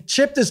and he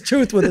chipped his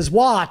tooth with his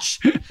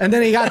watch. And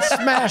then he got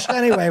smashed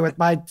anyway with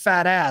my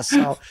fat ass.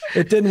 So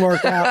it didn't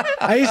work out.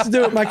 I used to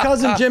do it. My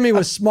cousin Jimmy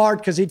was smart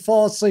because he'd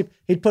fall asleep.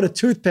 He'd put a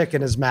toothpick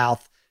in his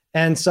mouth.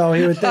 And so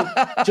he would think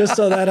just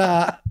so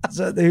that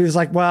so he was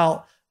like,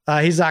 well,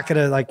 he's not going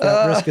to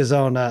risk his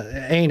own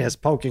anus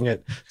poking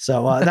it.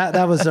 So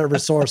that was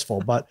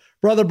resourceful. But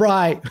Brother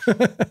Bry,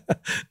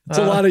 it's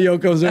a lot of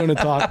Yokozuna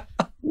talk.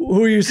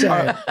 Who are you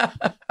saying?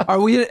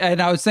 Are we?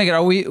 And I was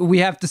thinking, we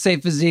have to say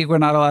physique. We're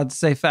not allowed to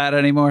say fat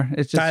anymore.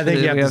 It's just I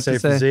think you have to say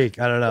physique.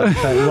 I don't know.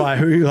 Why?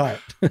 Who you like?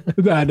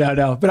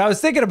 No. But I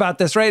was thinking about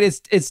this. Right?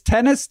 Is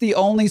tennis the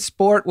only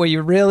sport where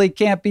you really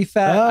can't be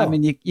fat? I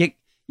mean, you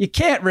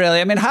can't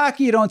really. I mean,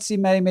 hockey, you don't see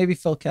many. Maybe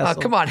Phil Kessel.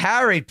 Oh, come on.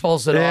 Harry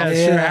pulls it off.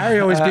 Sure.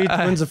 Harry always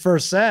wins the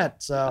first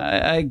set. So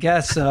I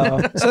guess so.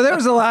 So there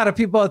was a lot of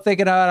people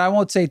thinking about it. I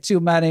won't say too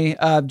many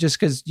just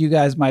because you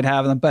guys might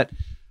have them. But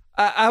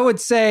I would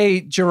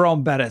say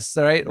Jerome Bettis,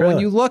 right? Really?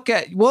 When you look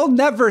at, we'll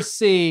never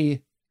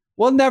see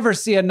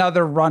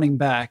another running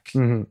back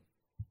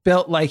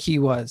built like he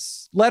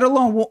was, let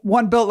alone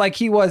one built like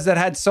he was that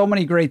had so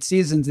many great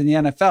seasons in the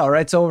NFL,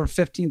 right? It's over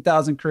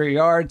 15,000 career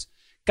yards.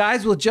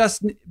 Guys will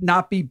just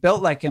not be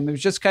built like him. It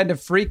was just kind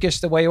of freakish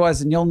the way he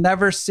was, and you'll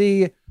never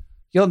see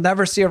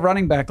a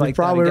running back like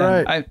that again. Probably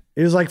right.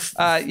 He was like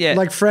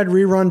Fred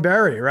Rerun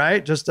Berry,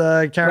 right? Just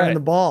carrying the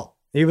ball.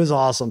 He was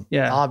awesome.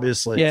 Yeah,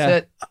 obviously.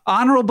 Yeah.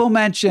 Honorable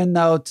mention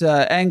though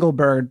to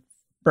Engelberg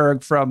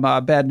from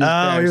Bad News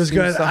Bears. He was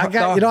good.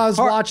 I was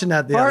watching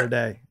that the other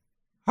day.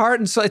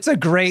 Heart and Soul. It's a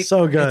great,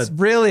 so good. It's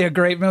really a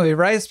great movie,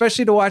 right?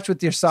 Especially to watch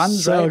with your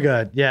sons. So right?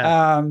 good.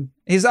 Yeah.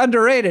 He's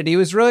underrated. He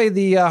was really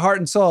the heart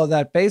and soul of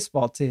that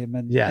baseball team,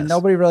 and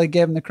nobody really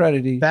gave him the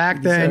credit.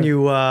 Back then,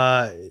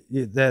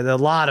 there a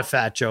lot of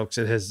fat jokes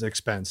at his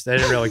expense. They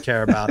didn't really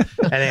care about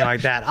anything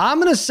like that. I'm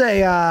gonna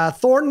say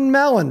Thornton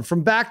Mellon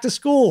from Back to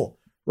School,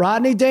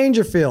 Rodney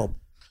Dangerfield,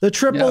 the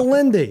Triple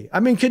Lindy. I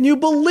mean, can you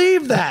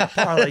believe that,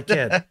 Parlay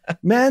Kid?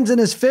 Man's in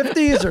his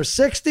 50s or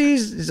 60s.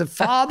 He's a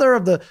father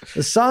of the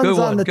sons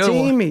on the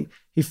team.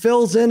 He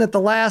fills in at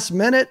the last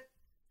minute.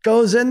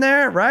 Goes in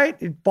there, right?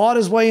 He bought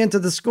his way into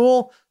the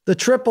school. The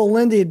Triple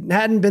Lindy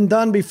hadn't been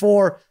done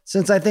before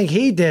since I think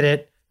he did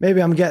it.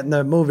 Maybe I'm getting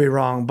the movie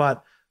wrong,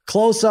 but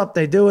close up,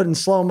 they do it in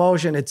slow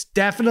motion. It's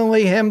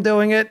definitely him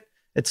doing it.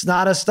 It's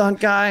not a stunt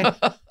guy.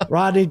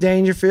 Rodney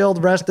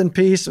Dangerfield, rest in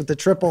peace with the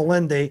Triple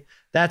Lindy.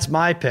 That's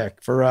my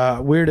pick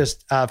for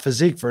weirdest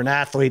physique for an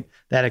athlete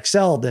that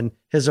excelled in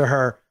his or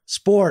her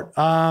sport.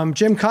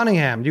 Jim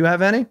Cunningham, do you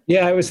have any?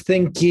 Yeah, I was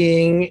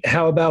thinking,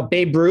 how about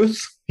Babe Ruth?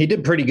 He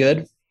did pretty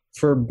good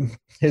for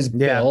his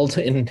build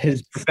in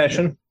his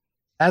profession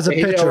as a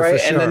pitcher, right? For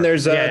sure. And then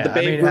there's the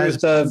Babe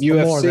Ruth of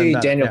UFC,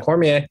 Daniel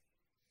Cormier.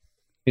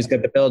 He's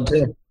got the build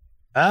too.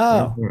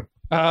 Oh,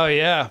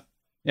 yeah.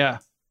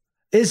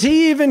 Is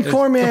he even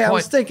Cormier? I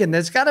was thinking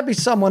there's got to be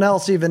someone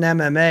else, even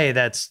MMA.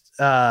 That's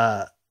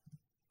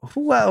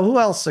who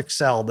else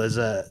excelled as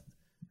a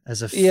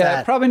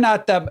fat? Probably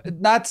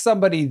not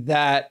somebody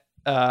that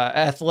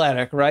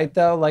athletic, right?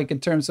 Though, like in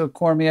terms of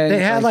Cormier,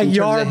 they had like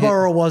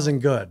Yarborough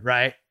wasn't good,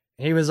 right?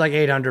 He was like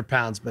 800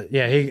 pounds, but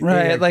he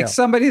like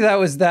somebody that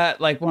was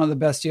like one of the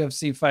best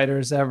UFC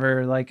fighters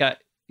ever. Like, I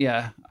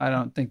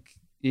don't think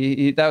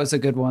that was a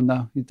good one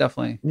though. He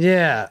definitely,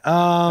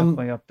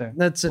 definitely up there.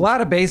 That's a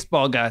lot of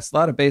baseball guys.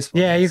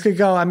 You could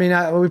go. I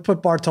mean, we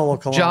put Bartolo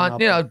Colon.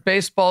 John,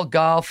 baseball,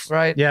 golf,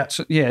 right? Yeah,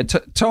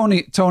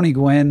 Tony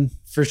Gwynn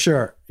for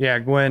sure. Yeah,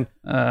 Gwynn.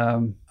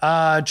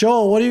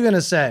 Joel, what are you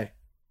gonna say?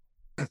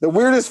 The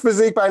weirdest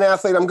physique by an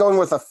athlete, I'm going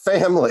with a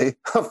family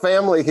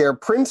here.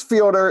 Prince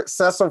Fielder,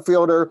 Cecil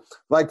Fielder,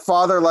 like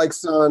father, like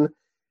son.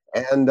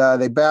 And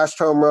they bashed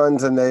home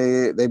runs and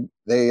they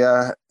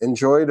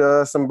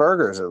enjoyed some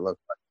burgers, it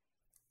looked like.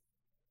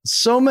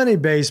 So many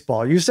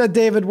baseball. You said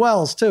David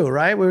Wells too,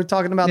 right? We were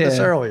talking about this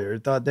earlier. You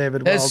thought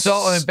David Wells.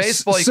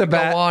 Baseball, you can go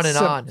on and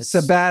on.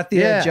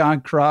 Sabathia,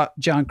 John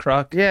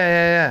Kruk.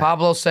 Yeah.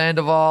 Pablo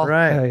Sandoval.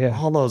 Right.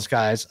 All those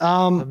guys.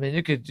 I mean,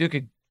 you could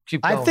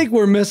keep going. I think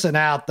we're missing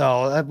out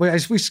though.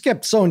 We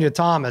skipped Sonia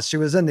Thomas. She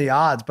was in the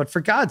odds, but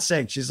for God's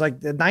sake, she's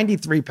like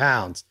 93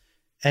 pounds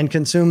and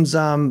consumes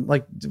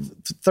like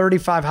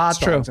 35 hot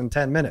dogs in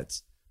 10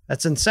 minutes.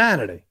 That's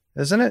insanity,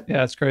 isn't it?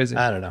 Yeah, it's crazy.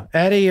 I don't know.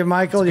 Eddie or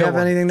Michael, you have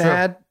anything to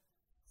add?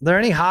 there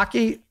any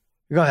hockey?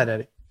 Go ahead,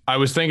 Eddie. I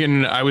was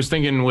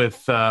thinking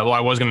with, I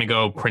was going to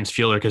go Prince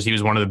Fielder because he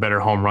was one of the better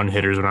home run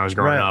hitters when I was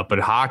growing up. But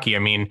hockey, I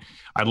mean,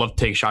 I'd love to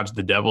take shots at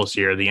the Devils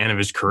here at the end of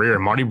his career.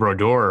 Marty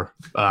Brodeur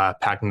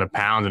packed into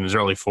pounds in his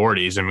early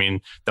 40s. I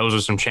mean, those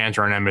are some chants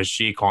around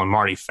MSG calling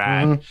Marty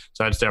fat. Mm-hmm.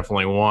 So that's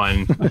definitely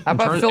one. How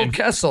about Phil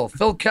Kessel?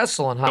 Phil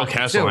Kessel in hockey Phil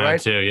Kessel too,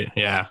 right? Too.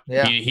 Yeah.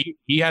 He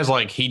has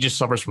he just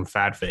suffers from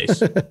fat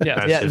face.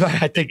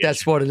 I think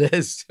that's what it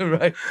is,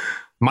 right?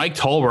 Mike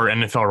Tolbert,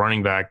 NFL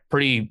running back,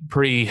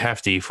 pretty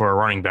hefty for a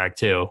running back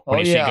too. When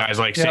you see guys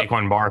like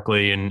Saquon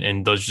Barkley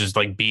and those just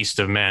like beasts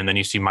of men, then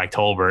you see Mike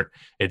Tolbert.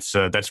 It's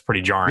that's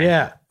pretty jarring.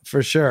 Yeah,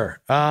 for sure.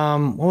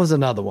 What was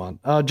another one?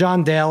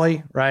 John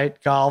Daly, right?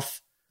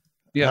 Golf.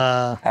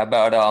 Yeah. How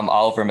about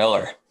Oliver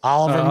Miller?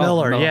 Oliver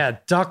Miller, yeah.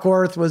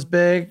 Duckworth was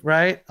big,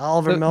 right?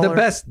 Oliver Miller.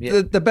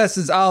 The best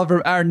is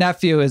Oliver. Our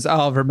nephew is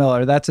Oliver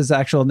Miller. That's his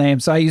actual name.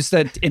 So I used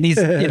to, and he's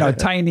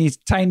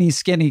tiny,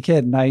 skinny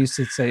kid, and I used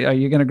to say, "Oh,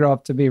 you're going to grow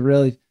up to be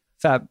really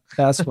fat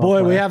basketball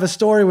player." We have a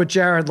story with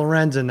Jared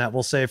Lorenzen that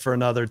we'll save for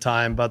another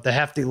time. But the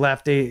hefty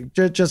lefty,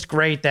 just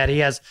great that he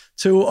has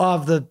 2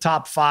 of the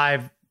top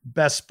 5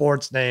 best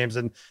sports names,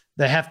 and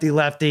the hefty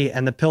lefty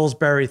and the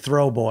Pillsbury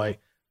throw boy.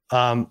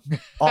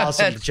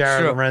 Awesome,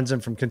 Jared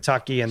Lorenzen from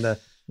Kentucky, and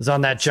was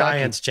on that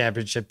Giants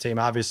championship team.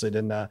 Obviously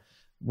didn't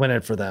win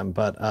it for them,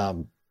 but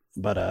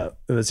it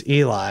was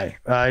Eli.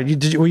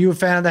 Were you a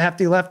fan of the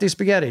hefty lefty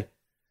Spaghetti?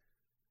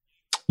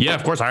 Yeah,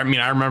 of course. I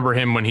mean, I remember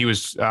him when he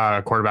was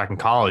quarterback in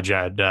college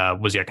at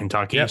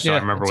Kentucky. Yep, I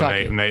remember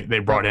when they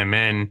brought him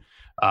in.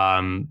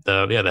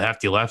 The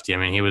hefty lefty. I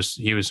mean, he was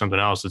something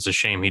else. It's a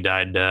shame he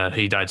died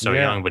so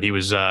young, but he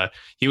was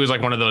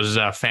like one of those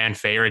fan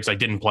favorites. Like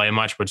didn't play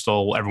much, but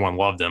still everyone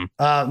loved him.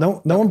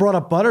 No one brought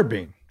up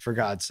Butterbean, for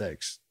God's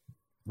sakes.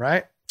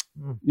 Right?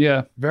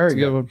 Yeah. Very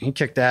good. He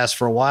kicked ass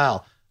for a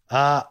while.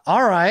 All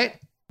right.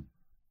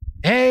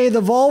 Hey,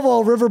 the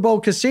Volvo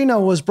Riverboat Casino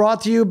was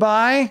brought to you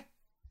by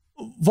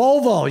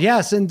Volvo.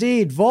 Yes,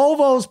 indeed.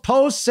 Volvo's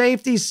Post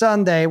Safety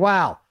Sunday.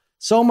 Wow.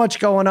 So much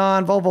going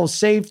on. Volvo's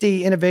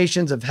safety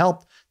innovations have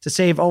helped to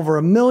save over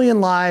 1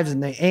 million lives,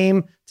 and they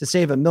aim to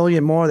save 1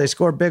 million more. They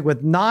scored big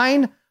with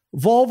 9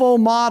 Volvo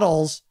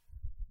models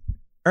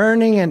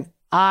earning an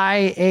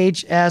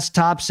IHS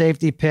top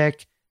safety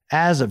pick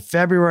as of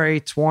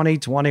February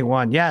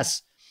 2021.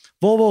 Yes,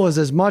 Volvo is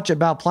as much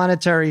about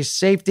planetary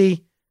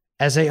safety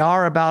as they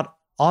are about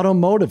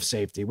automotive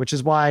safety, which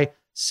is why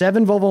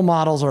 7 Volvo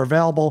models are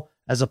available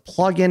as a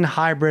plug-in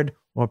hybrid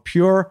or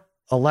pure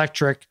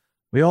electric.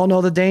 We all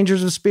know the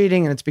dangers of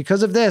speeding, and it's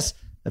because of this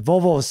that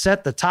Volvo has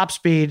set the top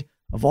speed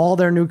of all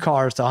their new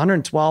cars to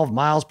 112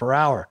 miles per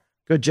hour.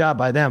 Good job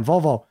by them.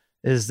 Volvo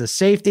is the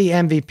safety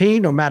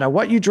MVP. No matter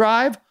what you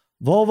drive,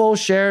 Volvo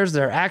shares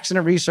their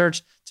accident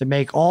research to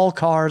make all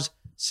cars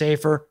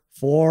safer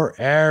for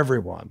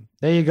everyone.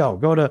 There you go.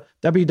 Go to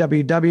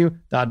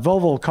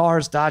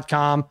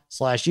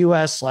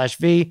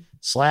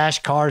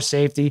www.volvocars.com/US/V/car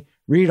safety.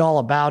 Read all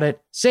about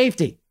it.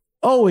 Safety,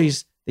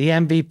 always the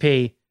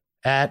MVP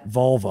at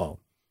Volvo.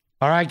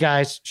 All right,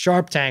 guys,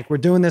 Sharp Tank. We're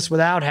doing this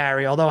without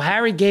Harry, although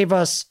Harry gave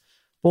us,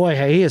 boy,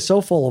 he is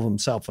so full of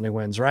himself when he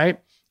wins, right?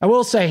 I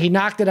will say he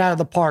knocked it out of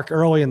the park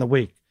early in the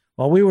week.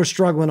 While we were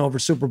struggling over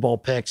Super Bowl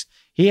picks,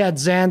 he had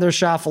Xander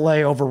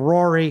Schauffele over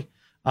Rory.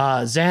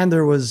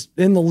 Xander was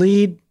in the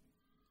lead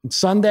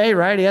Sunday,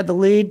 right? He had the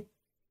lead,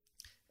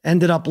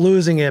 ended up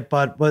losing it,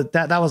 but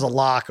that was a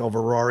lock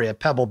over Rory at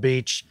Pebble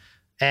Beach.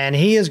 And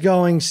he is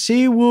going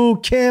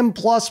Siwoo Kim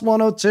plus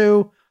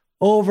 102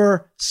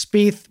 over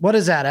Spieth. What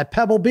is that? At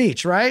Pebble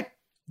Beach, right?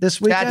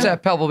 This weekend? That's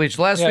at Pebble Beach.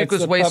 Last week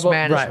was Waste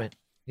Management. Right.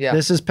 Yeah.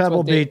 This is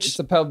Pebble Beach. It's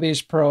the Pebble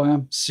Beach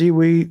Pro-Am.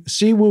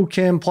 Siwoo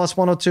Kim plus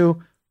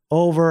 102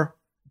 over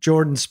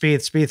Jordan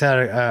Spieth. Spieth had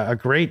a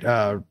great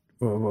 4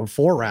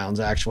 rounds,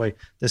 actually,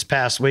 this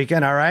past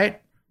weekend. All right.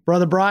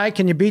 Brother Bry,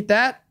 can you beat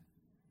that?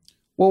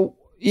 Well,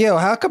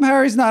 how come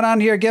Harry's not on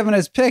here giving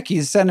his pick?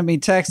 He's sending me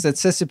texts that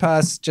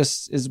Tsitsipas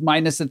just is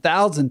minus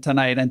 1,000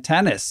 tonight in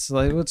tennis.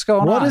 Like, what's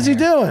going on? What is he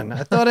doing?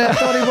 I thought he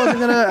wasn't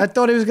gonna. I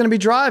thought he was gonna be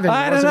driving. He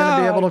wasn't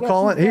gonna be able to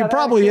call it. He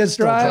probably is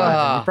still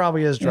driving. He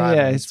probably is driving.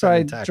 Yeah, he's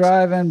probably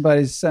driving, but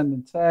he's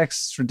sending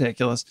texts. It's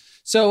ridiculous.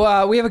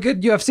 So we have a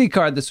good UFC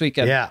card this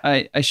weekend. Yeah,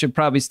 I should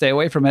probably stay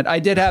away from it. I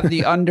did have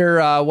the under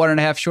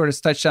 1.5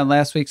 shortest touchdown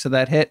last week, so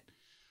that hit.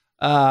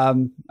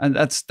 And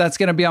that's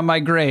going to be on my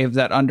grave,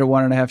 that under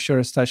 1.5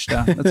 shortest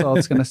touchdown. That's all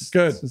it's going to.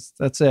 Good.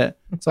 That's it.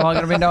 That's all I'm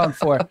going to be known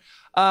for.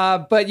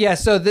 But yeah,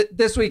 so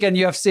this weekend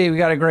UFC, we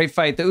got a great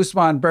fight, the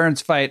Usman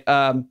Burns fight.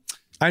 I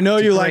know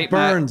you like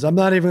Burns. I'm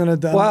not even going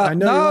to. Well, I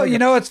know you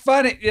know it's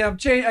funny. Yeah, I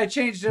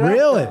changed it.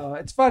 Really?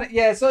 It's funny.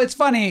 Yeah, so it's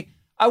funny.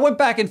 I went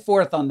back and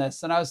forth on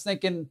this, and I was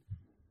thinking.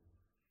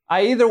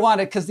 I either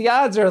wanted, because the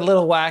odds are a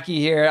little wacky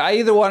here, I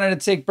either wanted to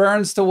take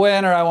Burns to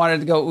win or I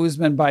wanted to go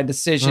Usman by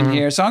decision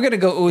here. So I'm going to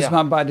go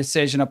Usman by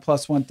decision at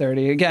plus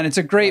 130. Again, it's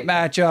a great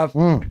matchup.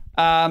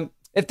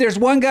 If there's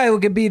one guy who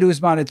can beat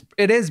Usman,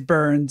 it is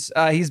Burns.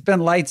 He's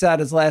been lights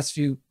out his last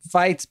few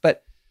fights,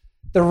 but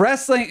the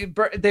wrestling,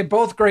 they're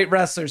both great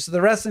wrestlers. So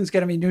the wrestling's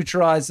going to be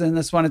neutralized in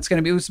this one. It's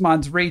going to be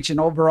Usman's reach, and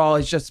overall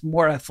he's just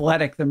more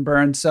athletic than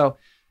Burns. So,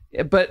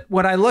 but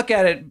when I look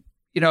at it,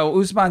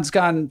 Usman's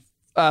gone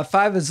 5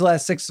 of his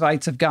last 6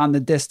 fights have gone the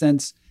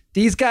distance.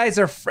 These guys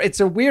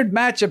it's a weird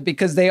matchup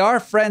because they are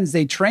friends.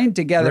 They trained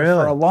together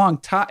for a long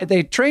time.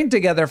 They trained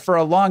together for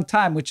a long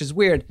time, which is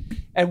weird.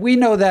 And we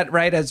know that,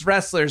 right? As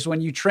wrestlers,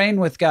 when you train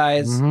with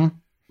guys,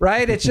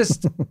 right? It's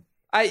just,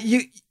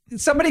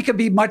 somebody could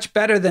be much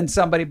better than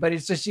somebody, but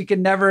it's just, you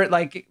can never,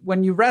 like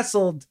when you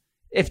wrestled,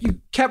 if you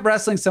kept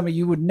wrestling somebody,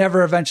 you would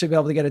never eventually be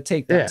able to get a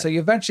takedown. Yeah. So you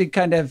eventually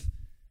kind of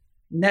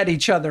net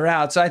each other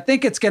out. So I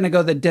think it's going to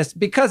go the distance.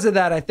 Because of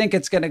that, I think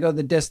it's going to go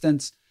the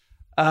distance.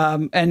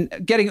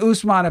 And getting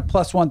Usman at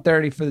plus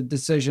 130 for the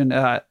decision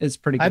is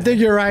pretty good. I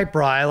think you're right,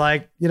 Bri.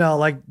 Like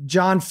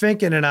John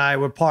Finken and I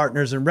were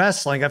partners in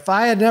wrestling. If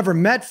I had never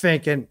met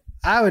Finken,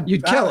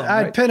 You'd kill him.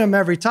 I'd pin him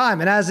every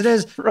time. And as it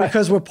is,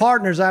 because we're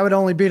partners, I would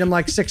only beat him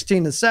like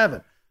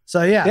 16-7. So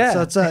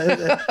so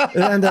it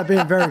ended up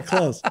being very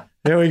close.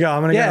 Here we go.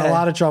 I'm going to get in a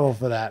lot of trouble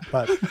for that,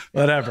 but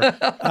whatever.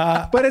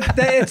 But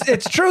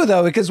it's true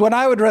though, because when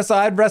I would wrestle,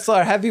 I'd wrestle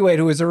our heavyweight,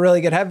 who was a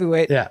really good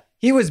heavyweight. Yeah.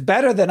 He was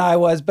better than I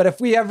was, but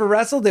if we ever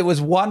wrestled, it was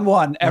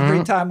 1-1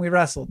 every time we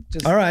wrestled.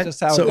 All right. Just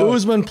how so it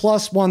goes. Usman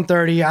plus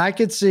 130. I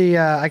could see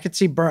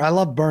Burns. I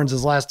love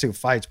Burns' last 2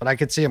 fights, but I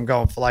could see him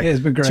going for like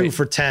 2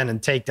 for 10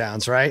 and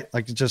takedowns, right?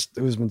 Like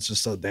Usman's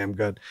just so damn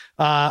good.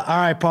 All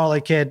right,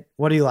 Parlay Kid,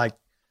 what do you like?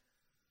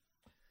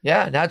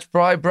 Yeah, and that's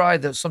probably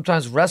that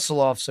sometimes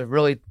wrestle-offs are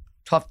really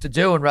tough to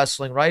do in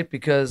wrestling, right?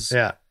 Because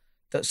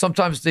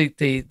sometimes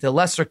the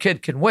lesser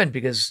kid can win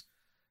because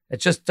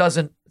it just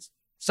doesn't. It's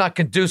not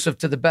conducive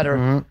to the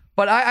better.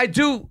 But I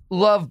do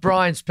love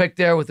Brian's pick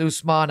there with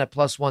Usman at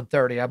plus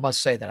 130. I must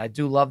say that. I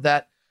do love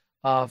that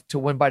to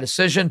win by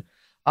decision.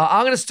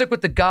 I'm going to stick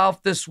with the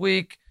golf this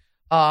week.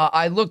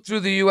 I looked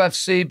through the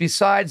UFC.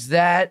 Besides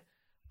that,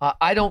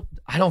 I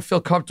don't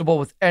feel comfortable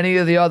with any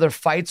of the other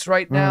fights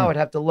right now. I'd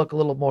have to look a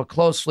little more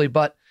closely.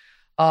 But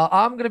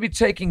I'm going to be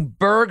taking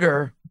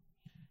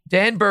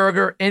Dan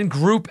Berger in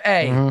Group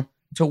A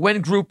to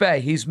win Group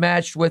A. He's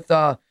matched with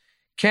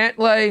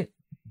Cantlay,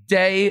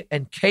 Day,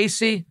 and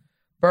Casey.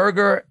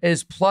 Berger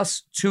is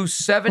plus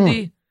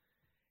 270.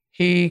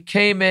 He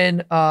came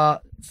in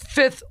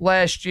 5th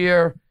last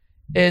year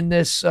in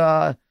this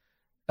tournament.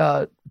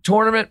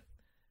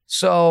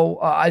 So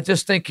I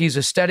just think he's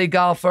a steady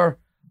golfer.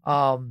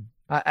 Out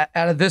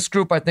of this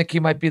group, I think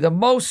he might be the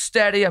most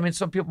steady. I mean,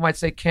 some people might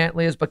say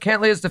Cantlay is, but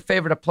Cantlay is the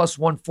favorite at plus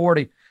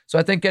 140. So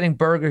I think getting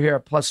Berger here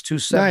at plus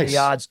 270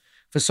 odds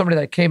for somebody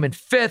that came in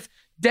 5th.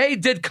 Day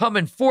did come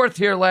in 4th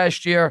here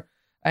last year,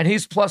 and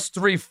he's plus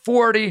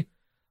 340.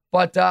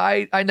 But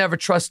I never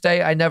trust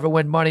Day. I never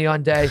win money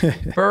on Day.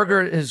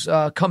 Berger has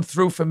come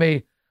through for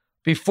me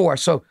before.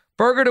 So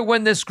Berger to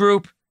win this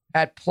group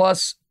at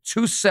plus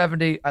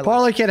 270.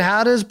 Parlay Kid,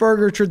 how does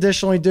Berger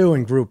traditionally do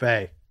in Group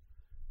A?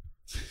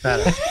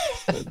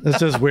 It's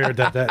just weird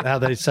that how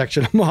they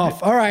section them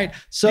off. All right,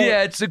 so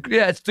it's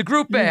the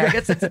Group A. I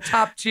guess it's the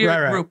top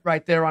tier group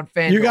right there on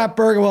FanDuel. You got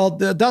Berger. Well,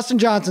 Dustin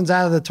Johnson's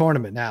out of the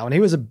tournament now, and he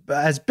was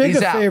as big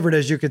a favorite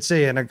as you could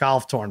see in a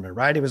golf tournament,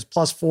 right? He was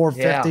plus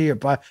 450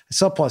 or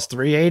some plus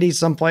 380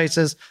 some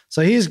places.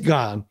 So he's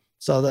gone.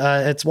 So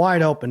it's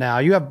wide open now.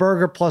 You have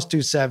Berger plus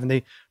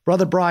 270.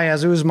 Brother Bry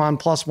has Usman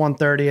plus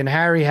 130, and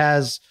Harry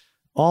has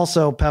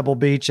also Pebble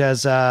Beach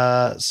as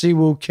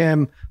Siwoo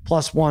Kim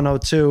plus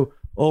 102.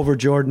 Over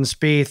Jordan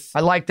Spieth.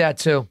 I like that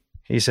too.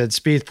 He said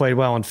Spieth played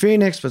well in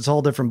Phoenix, but it's a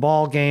whole different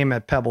ball game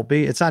at Pebble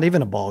Beach. It's not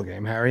even a ball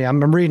game, Harry. I'm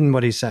reading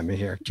what he sent me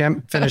here.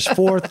 Kim finished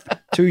 4th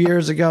 2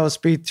 years ago.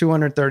 Spieth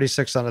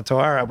 236 on the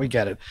tour. All right, we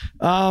get it.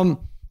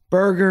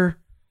 Berger,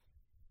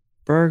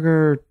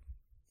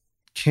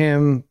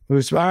 Kim,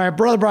 Usman. All right,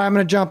 Brother Brian, I'm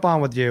going to jump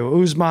on with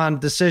you. Usman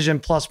decision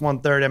plus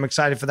 130. I'm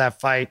excited for that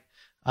fight.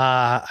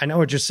 I know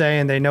what you're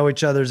saying. They know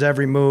each other's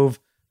every move,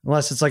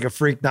 unless it's like a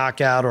freak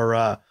knockout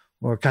or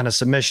kind of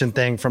submission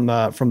thing from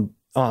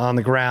on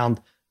the ground,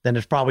 then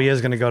it probably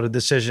is going to go to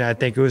decision. I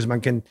think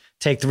Usman can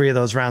take 3 of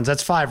those rounds.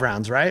 That's 5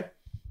 rounds, right?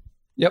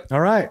 Yep. All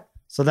right.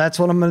 So that's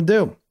what I'm going to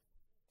do.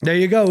 There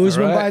you go.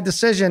 Usman by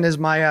decision is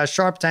my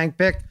Sharp Tank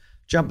pick.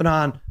 Jumping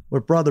on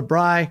with Brother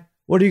Bry.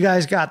 What do you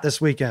guys got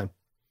this weekend?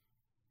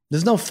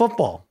 There's no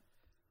football.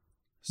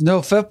 There's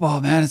no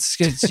football, man. It's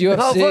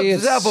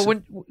UFC. But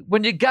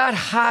when you got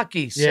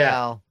hockey,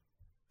 Sal,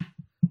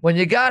 when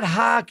you got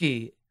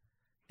hockey,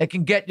 it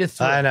can get you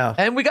through. I know.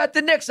 And we got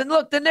the Knicks. And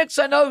look, the Knicks,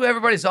 I know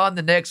everybody's on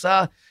the Knicks.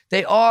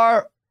 They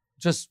are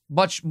just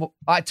much more,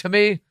 to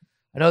me,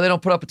 I know they don't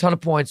put up a ton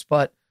of points,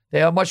 but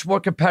they are much more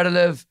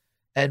competitive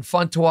and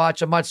fun to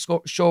watch. I'm not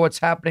sure what's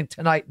happening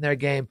tonight in their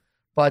game.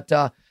 But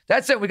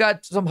that's it. We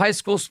got some high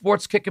school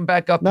sports kicking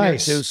back up here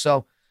too.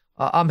 So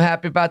I'm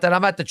happy about that.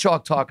 I'm at the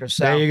Chalk Talker,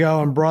 Sal. There you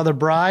go. And Brother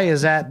Bry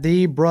is at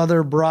the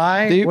Brother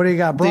Bry. What do you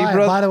got, Bry?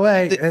 By the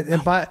way,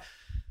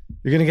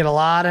 you're going to get a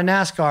lot of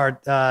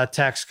NASCAR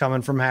texts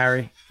coming from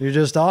Harry. You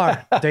just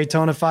are.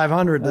 Daytona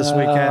 500 this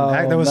weekend.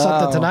 Heck, there was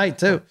something tonight,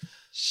 too.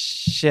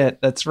 Shit,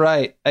 that's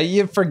right.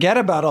 You forget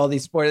about all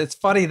these sports. It's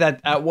funny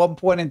that at one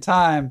point in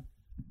time,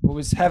 it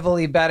was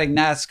heavily betting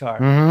NASCAR.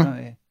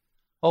 Mm-hmm.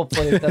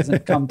 Hopefully it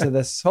doesn't come to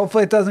this.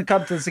 Hopefully it doesn't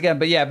come to this again.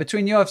 But yeah,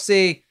 between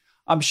UFC,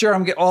 I'm sure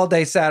all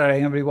day Saturday,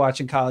 I'm going to be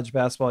watching college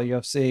basketball,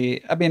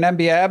 UFC. I mean,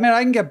 NBA. I mean,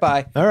 I can get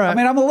by. All right. I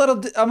mean, I'm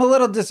a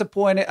little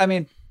disappointed. I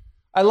mean,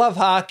 I love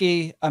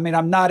hockey. I mean,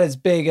 I'm not as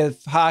big a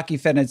hockey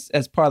fan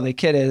as Parlay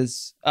Kid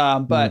is.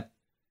 But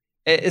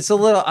it's a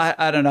little,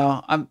 I don't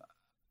know. I'm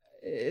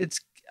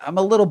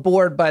a little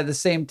bored by the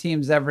same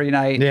teams every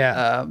night.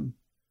 Yeah.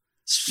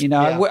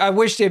 I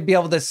wish they'd be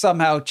able to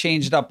somehow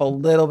change it up a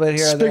little bit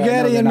here.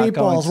 Spaghetti and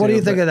meatballs. What do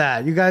you think of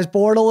that? You guys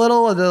bored a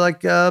little? Are they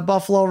like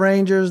Buffalo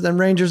Rangers, then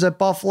Rangers at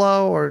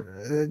Buffalo?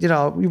 Or,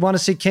 you want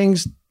to see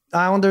Kings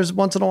Islanders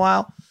once in a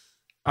while?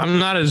 I'm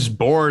not as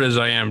bored as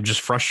I am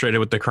just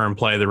frustrated with the current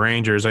play of the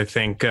Rangers. I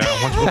think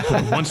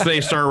once they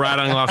start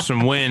rattling off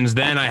some wins,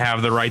 then I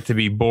have the right to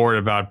be bored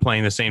about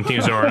playing the same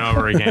teams over and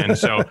over again.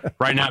 So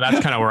right now, that's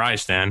kind of where I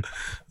stand.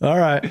 All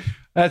right.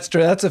 That's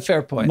true. That's a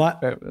fair point.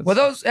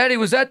 Eddie,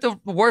 was that the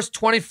worst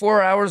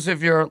 24 hours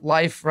of your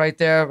life right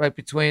there, right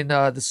between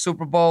the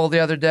Super Bowl the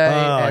other day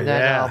and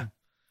then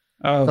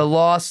the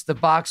loss, the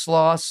box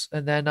loss,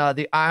 and then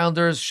the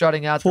Islanders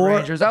shutting out the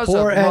Rangers? That was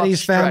poor a rough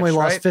Eddie's family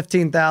stretch, lost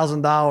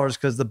 $15,000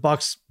 because the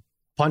Bucks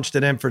punched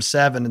it in for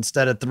 7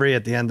 instead of 3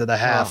 at the end of the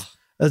half.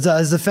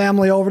 Is the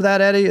family over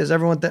that, Eddie? Is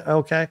everyone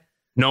okay?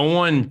 No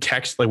one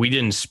texted, we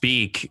didn't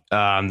speak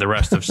the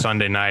rest of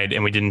Sunday night,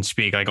 and we didn't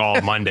speak all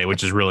of Monday,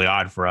 which is really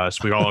odd for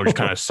us. We all were just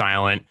kind of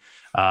silent.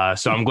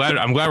 So I'm glad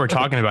we're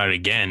talking about it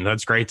again.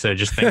 That's great to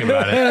just think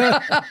about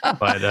it.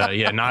 But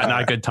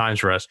not good times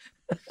for us.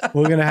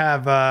 We're gonna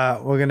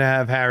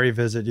have Harry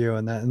visit you,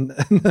 and then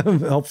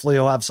hopefully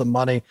you'll have some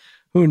money.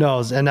 Who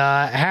knows? And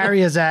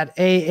Harry is at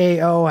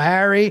AAO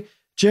Harry.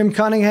 Jim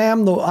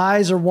Cunningham, the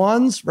eyes are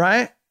ones,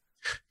 right?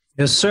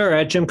 Yes, sir.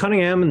 At Jim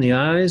Cunningham, and the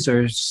eyes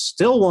are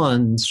still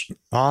ones.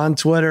 On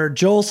Twitter.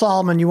 Joel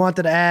Solomon, you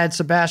wanted to add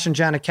Sebastian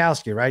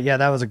Janikowski, right? Yeah,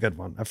 that was a good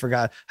one. I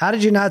forgot. How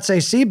did you not say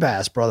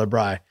Seabass, Brother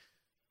Bry?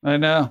 I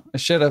know. I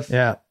should have.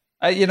 Yeah.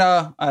 I don't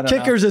know.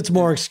 Kickers, it's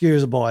more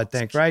excusable, I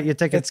think, right? You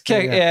take it's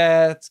kickers.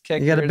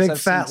 You got a big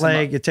fat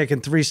leg. You're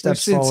taking 3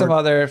 steps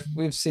forward.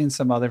 We've seen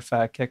some other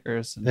fat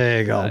kickers.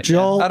 There you go,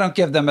 Joel. I don't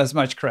give them as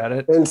much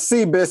credit. And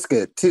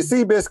Seabiscuit,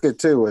 Seabiscuit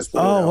too was.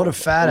 What a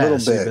fat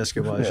ass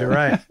Seabiscuit was. You're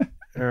right.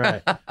 All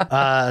right.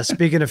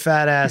 Speaking of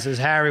fat asses,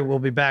 Harry will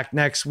be back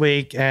next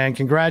week, and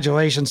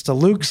congratulations to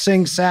Luke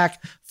Singsack,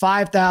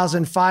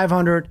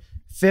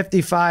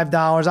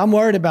 $5,555. I'm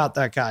worried about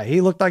that guy.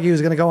 He looked like he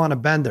was going to go on a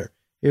bender.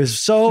 He was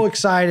so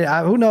excited.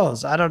 Who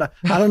knows? I don't know.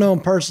 I don't know him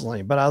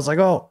personally, but I was like,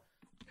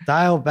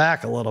 dial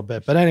back a little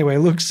bit. But anyway,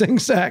 Luke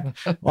Singsack,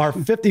 our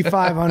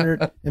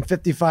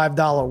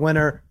 $5,555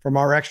 winner from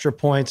our Extra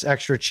Points,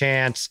 Extra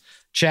Chance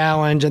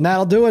challenge. And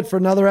that'll do it for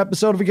another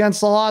episode of Against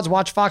the Odds.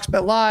 Watch Fox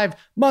Bet Live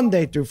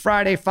Monday through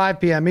Friday,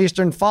 5 p.m.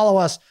 Eastern. Follow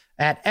us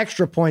at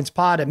Extra Points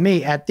Pod and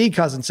me at The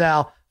Cousin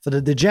Sal. For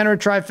the degenerate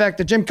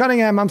trifecta, Jim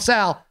Cunningham, I'm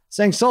Sal,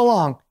 saying so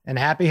long and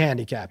happy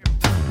handicapping.